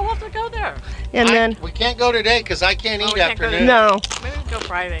Islands. Oh, we'll have to go there. And then we can't go today because I can't eat we can't go afternoon. no, Maybe we can go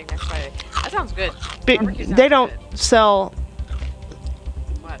Friday, next Friday. That sounds good. they don't sell.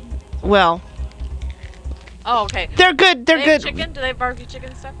 What? Well, Oh, okay. they're good. They're Do they have good. chicken? Do they have barbecue chicken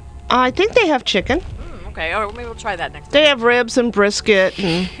and stuff? I think they have chicken. Okay, or maybe we'll try that next They have ribs and brisket.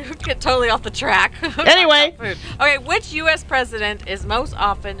 And time. Get totally off the track. Anyway. Food. Okay, which U.S. president is most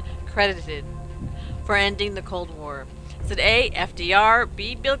often credited for ending the Cold War? Is it A, FDR,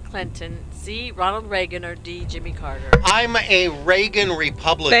 B, Bill Clinton, C, Ronald Reagan, or D, Jimmy Carter? I'm a Reagan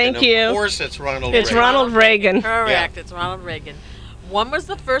Republican. Thank you. Of course it's Ronald It's Reagan. Ronald Reagan. Correct, it's Ronald Reagan. When was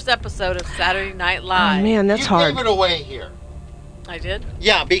the first episode of Saturday Night Live? Oh man, that's you hard. gave it away here. I did?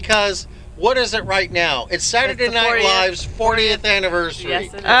 Yeah, because what is it right now? It's Saturday It's the Night 40th Live's 40th anniversary.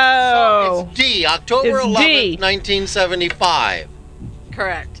 Yes, it is. Oh, It's D, October It's 11th, D. 1975.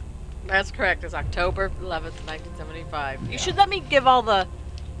 Correct. That's correct. It's October 11th, 1975. You should let me give all the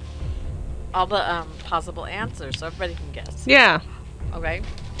possible answers so everybody can guess. yeah. Okay?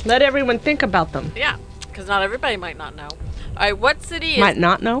 Let everyone think about them. Yeah, because not everybody might not know. All right, what city is... Might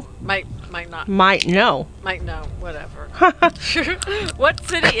not know. Might not. Might know. Might know. Whatever. What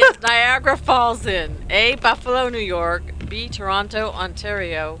city is Niagara Falls in? A, Buffalo, New York. B, Toronto,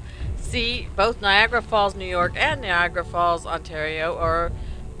 Ontario. C, both Niagara Falls, New York and Niagara Falls, Ontario. Or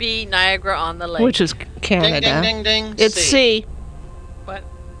B, Niagara-on-the-Lake. Which is Canada. Ding, ding, ding, ding. It's C. What?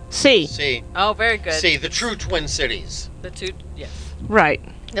 C. C. Oh, very good. C, the true Twin Cities. The two, yes. Right.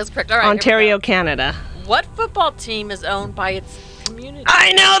 That's correct. All right. here we Ontario, go. Canada. What football team is owned by its community?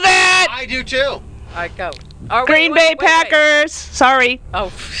 I know that. I do too. All right, go. Oh, Green Bay Packers. Sorry.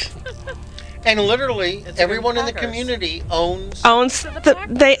 Oh. And literally, It's everyone in the Packers. community owns. Owns.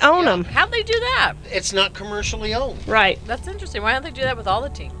 They own them. How'd they do that? It's not commercially owned. Right. That's interesting. Why don't they do that with all the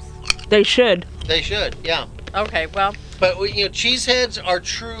teams? They should. They should, yeah. Okay, well, But Cheeseheads are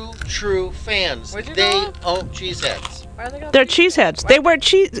true fans. What'd you They call 'em? own Cheeseheads. why are they called They're cheeseheads. They wear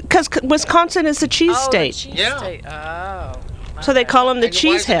cheese because Wisconsin is a cheese Oh, state. the cheese Yeah. state. Oh. So they call them the And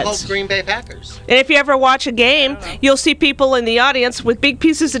why is it called cheeseheads. Green Bay Packers? And if you ever watch a game, you'll see people in the audience with big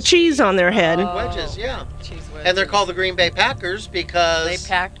pieces of cheese on their head. Wedges, yeah. Cheese wedges. And they're called the Green Bay Packers They because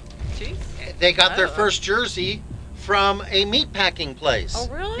pack cheese? they got their Oh. first jersey from a meat packing place. Oh,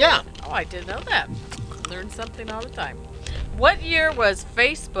 really? Yeah. Oh, I didn't know that. Learn something all the time. What year was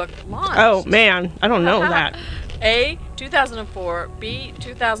Facebook launched? Oh man, I don't know that. A, 2004, B,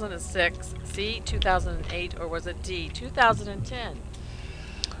 2006, C, 2008, or was it D, 2010?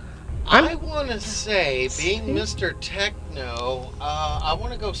 I want to say, being Mr. Techno, I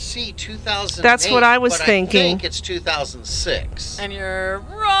want to go C, 2008. That's what I was but thinking. I think it's 2006. And you're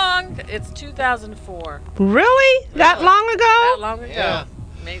wrong. It's 2004. Really? That long ago? That long ago. Yeah.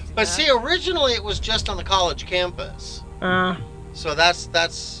 Amazing. But huh? see, originally it was just on the college campus. So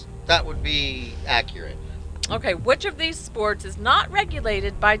that would be accurate. Okay, which of these sports is not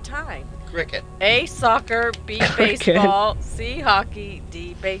regulated by time? Cricket. A, soccer, B, Cricket. baseball, C, hockey,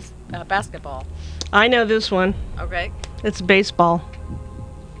 D, basketball. I know this one. Okay. It's baseball.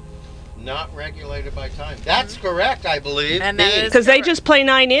 Not regulated by time. That's correct, I believe. And that B. is Because they correct. just play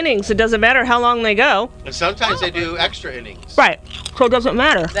 9 innings. It doesn't matter how long they go. And sometimes they do extra innings. Right. So it doesn't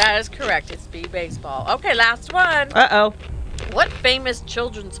matter. That is correct. It's B, baseball. Okay, last one. Uh-oh. What famous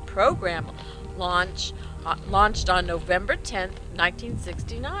children's program launched on November 10th,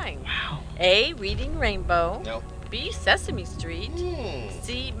 1969? Wow. A, Reading Rainbow. Nope. B, Sesame Street.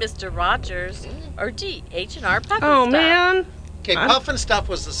 C, Mr. Rogers. Or D, H&R Puffin Oh, Stuff. man. Okay, Puffin Stuff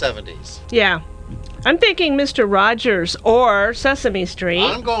was the 70s. Yeah. I'm thinking Mr. Rogers or Sesame Street.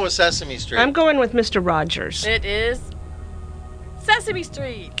 I'm going with Sesame Street. I'm going with Mr. Rogers. It is Sesame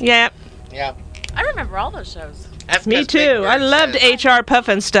Street. Yep. Yeah. I remember all those shows. That's Me 'cause Big too. Bird I loved says- HR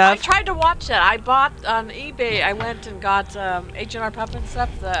Puffin I Stuff. tried to watch it. I bought on eBay. I went and got H&R Puffin Stuff.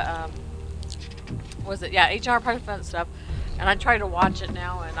 Was it? Yeah, H&R Puffin Stuff. And I tried to watch it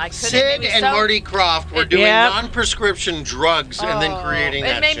now, and I couldn't. It made Sid me and so- Marty Croft were doing Yep. non-prescription drugs and then creating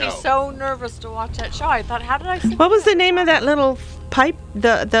that It made show. me so nervous to watch that show. I thought, how did I? Sit What was the name of that little pipe?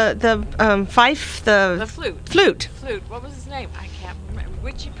 The fife? The flute. Flute. Flute. What was his name? I can't remember.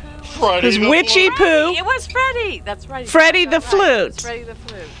 Witchy Poo. Freddie It was the Witchy Flute. Poo. It was Freddie. That's right. Freddie the That's right. It was Flute. Freddie the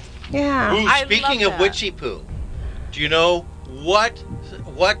Flute. Yeah. Ooh, I speaking love of that. Witchy Poo, do you know what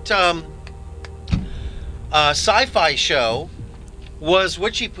sci-fi show was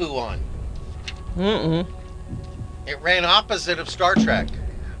Witchy Poo on? Mm-mm. It ran opposite of Star Trek.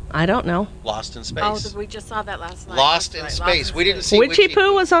 I don't know. Lost in Space. Oh, we just saw that last night. Lost in That's Space. Lost We in didn't Space. see Witchy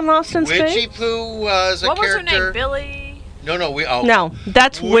Poo was on Lost in Space? Witchy Poo was a What was her character. name? Billy? No, we. Oh, No,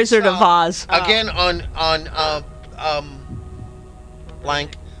 that's we Wizard saw- of Oz. Again on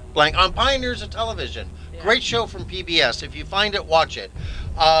blank on Pioneers of Television. Great show from PBS. If you find it, watch it.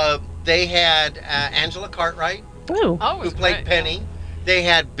 They had Angela Cartwright, Ooh. who played Penny. They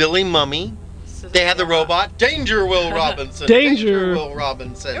had Billy Mummy. They had the robot Danger Will Robinson. Danger. Will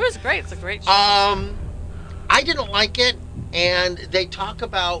Robinson. It was great. It's a great show. I didn't like it, and they talk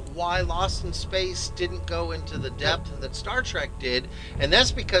about why Lost in Space didn't go into the depth that Star Trek did, and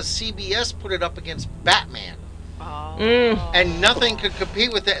that's because CBS put it up against Batman. And nothing could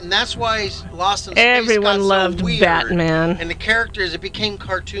compete with it, and that's why Lost in Space Everyone got loved so weird. Batman. And the characters, it became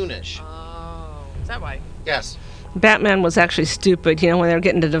cartoonish. Is that why? Yes. Batman was actually stupid, when they were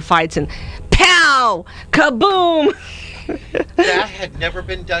getting into the fights and pow! Kaboom! That had never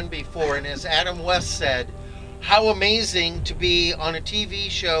been done before, and as Adam West said, how amazing to be on a TV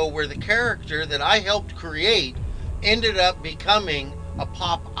show where the character that I helped create ended up becoming a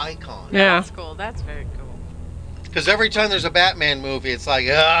pop icon. Yeah. That's cool. That's very cool. Because every time there's a Batman movie, it's like,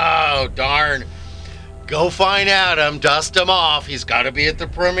 oh, darn. Go find Adam, dust him off. He's got to be at the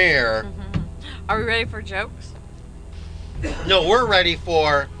premiere. Are we ready for jokes? No, we're ready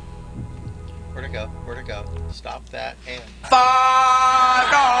for... Where'd it go? Where'd it go? Stop that and...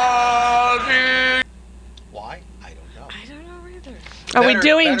 Why? I don't know. I don't know either. Are we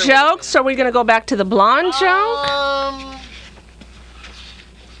doing jokes? Or are we going to go back to the blonde joke?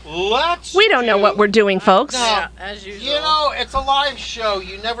 We don't know what we're doing, folks. No, as usual. You know, it's a live show.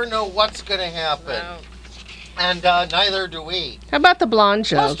 You never know what's going to happen. No. And neither do we. How about the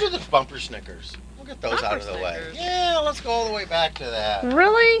blonde Let's joke? do the bumper Snickers. We'll get those out of the way. Yeah, let's go all the way back to that.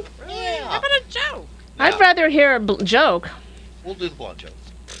 Really? Yeah. How about a joke? I'd rather hear a joke. We'll do the blonde joke.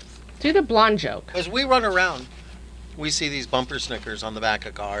 Do the blonde joke. As we run around, we see these bumper Snickers on the back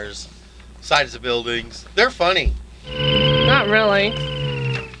of cars, sides of buildings. They're funny. Not really.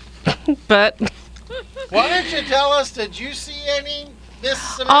 But... Why don't you tell us, did you see any this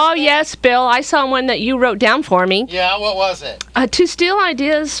semester? Oh, yes, Bill. I saw one that you wrote down for me. Yeah, what was it? To steal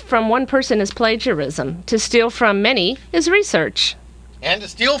ideas from one person is plagiarism. To steal from many is research. And to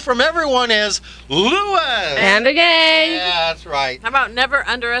steal from everyone is Lewis. And a gang. Yeah, that's right. How about never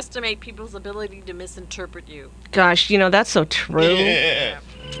underestimate people's ability to misinterpret you? Gosh, that's so true. Yeah.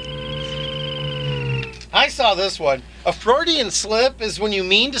 I saw this one. A Freudian slip is when you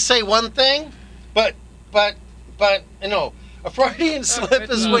mean to say one thing, but no. A Freudian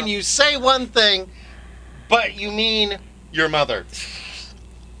slip is when you say one thing, but you mean your mother.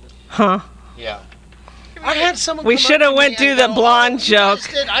 Huh. Yeah. I had someone. We come should up have to went me through and the go, blonde "Oh, you guys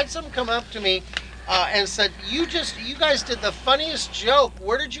joke." did." I had someone come up to me and said, "You guys did the funniest joke.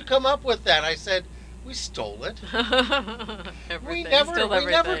 Where did you come up with that?" I said, "We stole it. we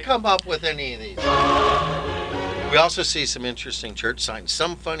never come up with any of these." We also see some interesting church signs.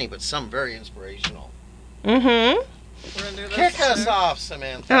 Some funny, but some very inspirational. Mm-hmm. Kick us off,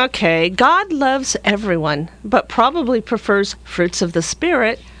 Samantha. Okay. God loves everyone, but probably prefers fruits of the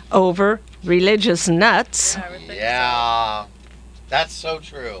Spirit over religious nuts. Yeah, that's so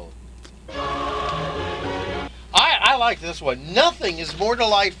true. I like this one. Nothing is more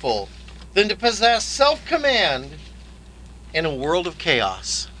delightful than to possess self-command in a world of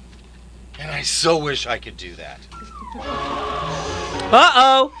chaos. And I so wish I could do that.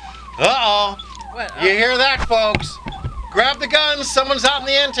 Uh-oh. Uh-oh. You hear that, folks? Grab the guns. Someone's out in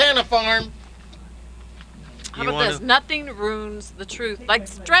the antenna farm. How about this? Nothing ruins the truth like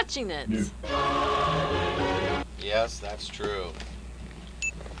stretching it. Yes, that's true.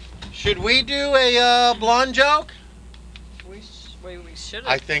 Should we do a blonde joke? We should.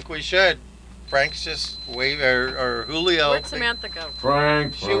 I think we should. Frank's just or Julio. Where'd Samantha go?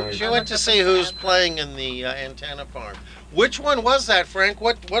 Frank. She went to see who's playing in the antenna farm. Which one was that, Frank?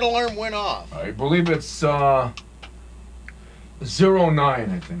 What alarm went off? I believe it's 09,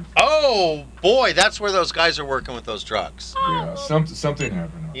 I think. Oh boy, that's where those guys are working with those trucks. Yeah, something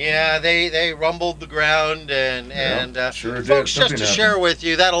happened. Yeah, they rumbled the ground and sure did. Folks, just Something to happened. share with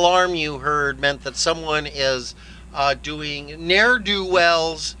you, that alarm you heard meant that someone is doing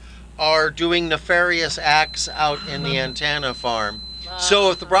ne'er-do-wells are doing nefarious acts out in the antenna farm.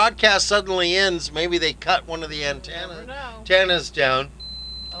 So if the broadcast suddenly ends, maybe they cut one of the antennas down,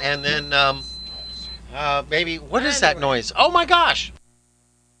 and then maybe what is that noise? Oh my gosh!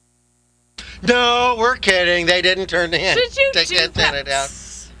 No, we're kidding. They didn't turn the antenna down.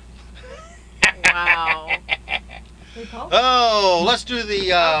 Wow. Oh, let's do the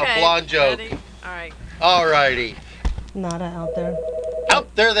blonde joke. Ready? All right. All righty. Nada out there. Oh,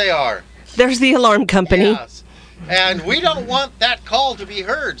 there they are. There's the alarm company. Yes. And we don't want that call to be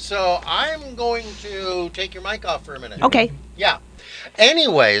heard, so I'm going to take your mic off for a minute. Okay. Yeah.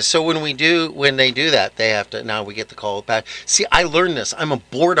 Anyways, so when they do that, they have to, now we get the call back. See, I learned this. I'm a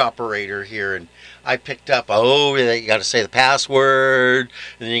board operator here, and I picked up, you got to say the password,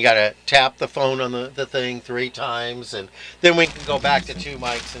 and then you got to tap the phone on the thing 3 times, and then we can go back to 2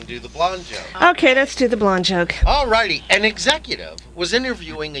 mics and do the blonde joke. Okay, let's do the blonde joke. Alrighty, an executive was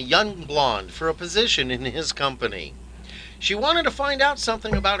interviewing a young blonde for a position in his company. She wanted to find out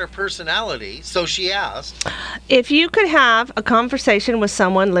something about her personality, so she asked, if you could have a conversation with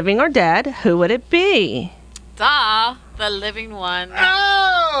someone living or dead, who would it be? Duh, the living one.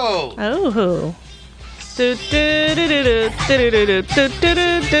 Oh! Oh. Do, do, do, do, do, do, do, do, do,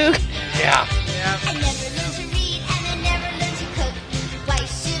 do, do. Yeah.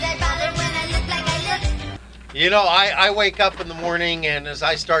 You know, I wake up in the morning, and as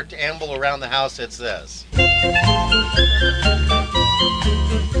I start to amble around the house, it's this.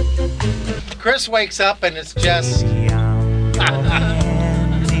 Chris wakes up, and it's just...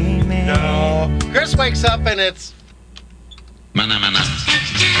 No. Chris wakes up, and it's... No,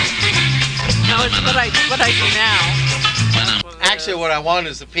 it's what I do now. Actually, what I want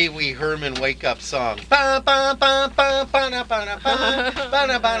is the Pee Wee Herman wake up song. Yeah, that's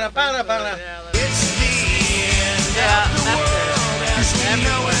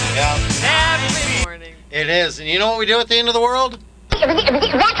it. Every morning. It is. And you know what we do at the end of the world?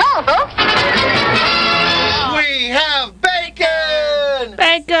 That's all, folks. We have bacon!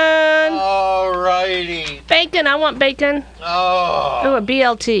 Bacon! Alrighty. Bacon, I want bacon. Oh. A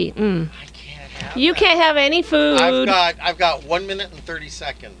BLT. I can't have You can't have any food. I've got 1 minute and 30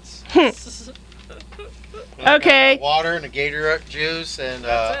 seconds. Okay. Water and a Gatorade juice and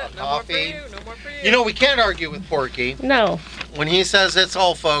a coffee. No more for you. You know, we can't argue with Porky. No. When he says it's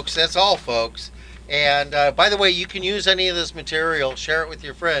all folks, that's all folks. And by the way, you can use any of this material, share it with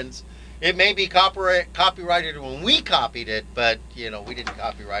your friends. It may be copyrighted when we copied it, but, you know, we didn't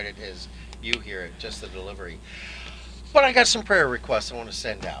copyright it as you hear it, just the delivery. But I got some prayer requests I want to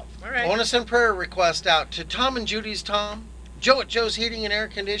send out. All right. I want to send prayer requests out to Tom and Judy's Tom, Joe at Joe's Heating and Air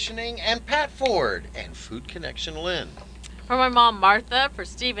Conditioning, and Pat Ford, and Food Connection Lynn. For my mom Martha, for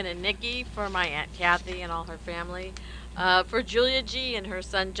Stephen and Nikki, for my Aunt Kathy and all her family, for Julia G and her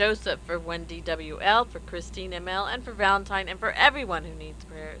son Joseph, for Wendy WL, for Christine ML, and for Valentine, and for everyone who needs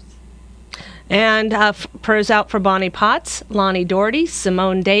prayers. And prayers out for Bonnie Potts, Lonnie Doherty,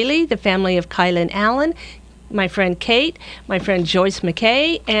 Simone Daly, the family of Kylan Allen, my friend Kate, my friend Joyce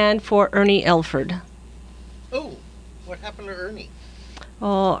McKay, and for Ernie Elford. Oh, what happened to Ernie?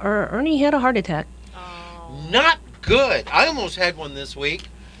 Oh, Ernie had a heart attack. Not good. I almost had one this week.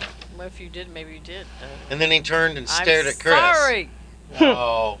 Well, if you did, maybe you did. And then he turned and stared at Chris. Sorry.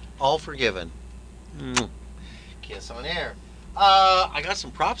 Oh, all forgiven. Kiss on air. I got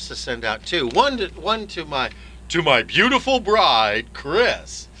some props to send out too. One to my beautiful bride,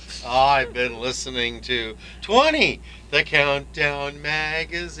 Chris. I've been listening to 20, the Countdown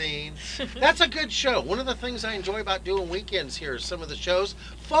Magazine. That's a good show. One of the things I enjoy about doing weekends here is some of the shows.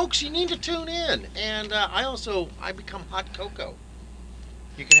 Folks, you need to tune in. And I become hot cocoa.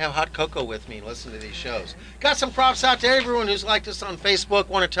 You can have hot cocoa with me and listen to these shows. Got some props out to everyone who's liked us on Facebook.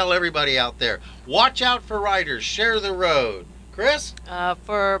 Want to tell everybody out there, watch out for riders. Share the road. Chris?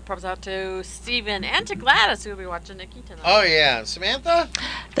 For props out to Stephen and to Gladys, who will be watching Nikki tonight. Oh, yeah. Samantha?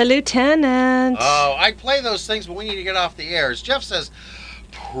 The lieutenant. Oh, I'd play those things, but we need to get off the air. As Jeff says,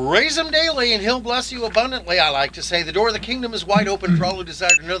 praise him daily and he'll bless you abundantly. I like to say the door of the kingdom is wide open for all who desire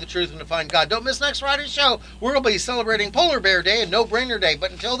to know the truth and to find God. Don't miss next Friday's show. We'll be celebrating Polar Bear Day and No Brainer Day.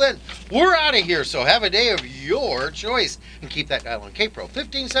 But until then, we're out of here. So have a day of your choice. And keep that dial on KPRO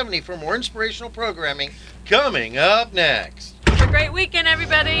 1570 for more inspirational programming coming up next. Have a great weekend,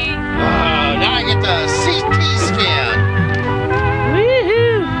 everybody. Now I get the CT scan.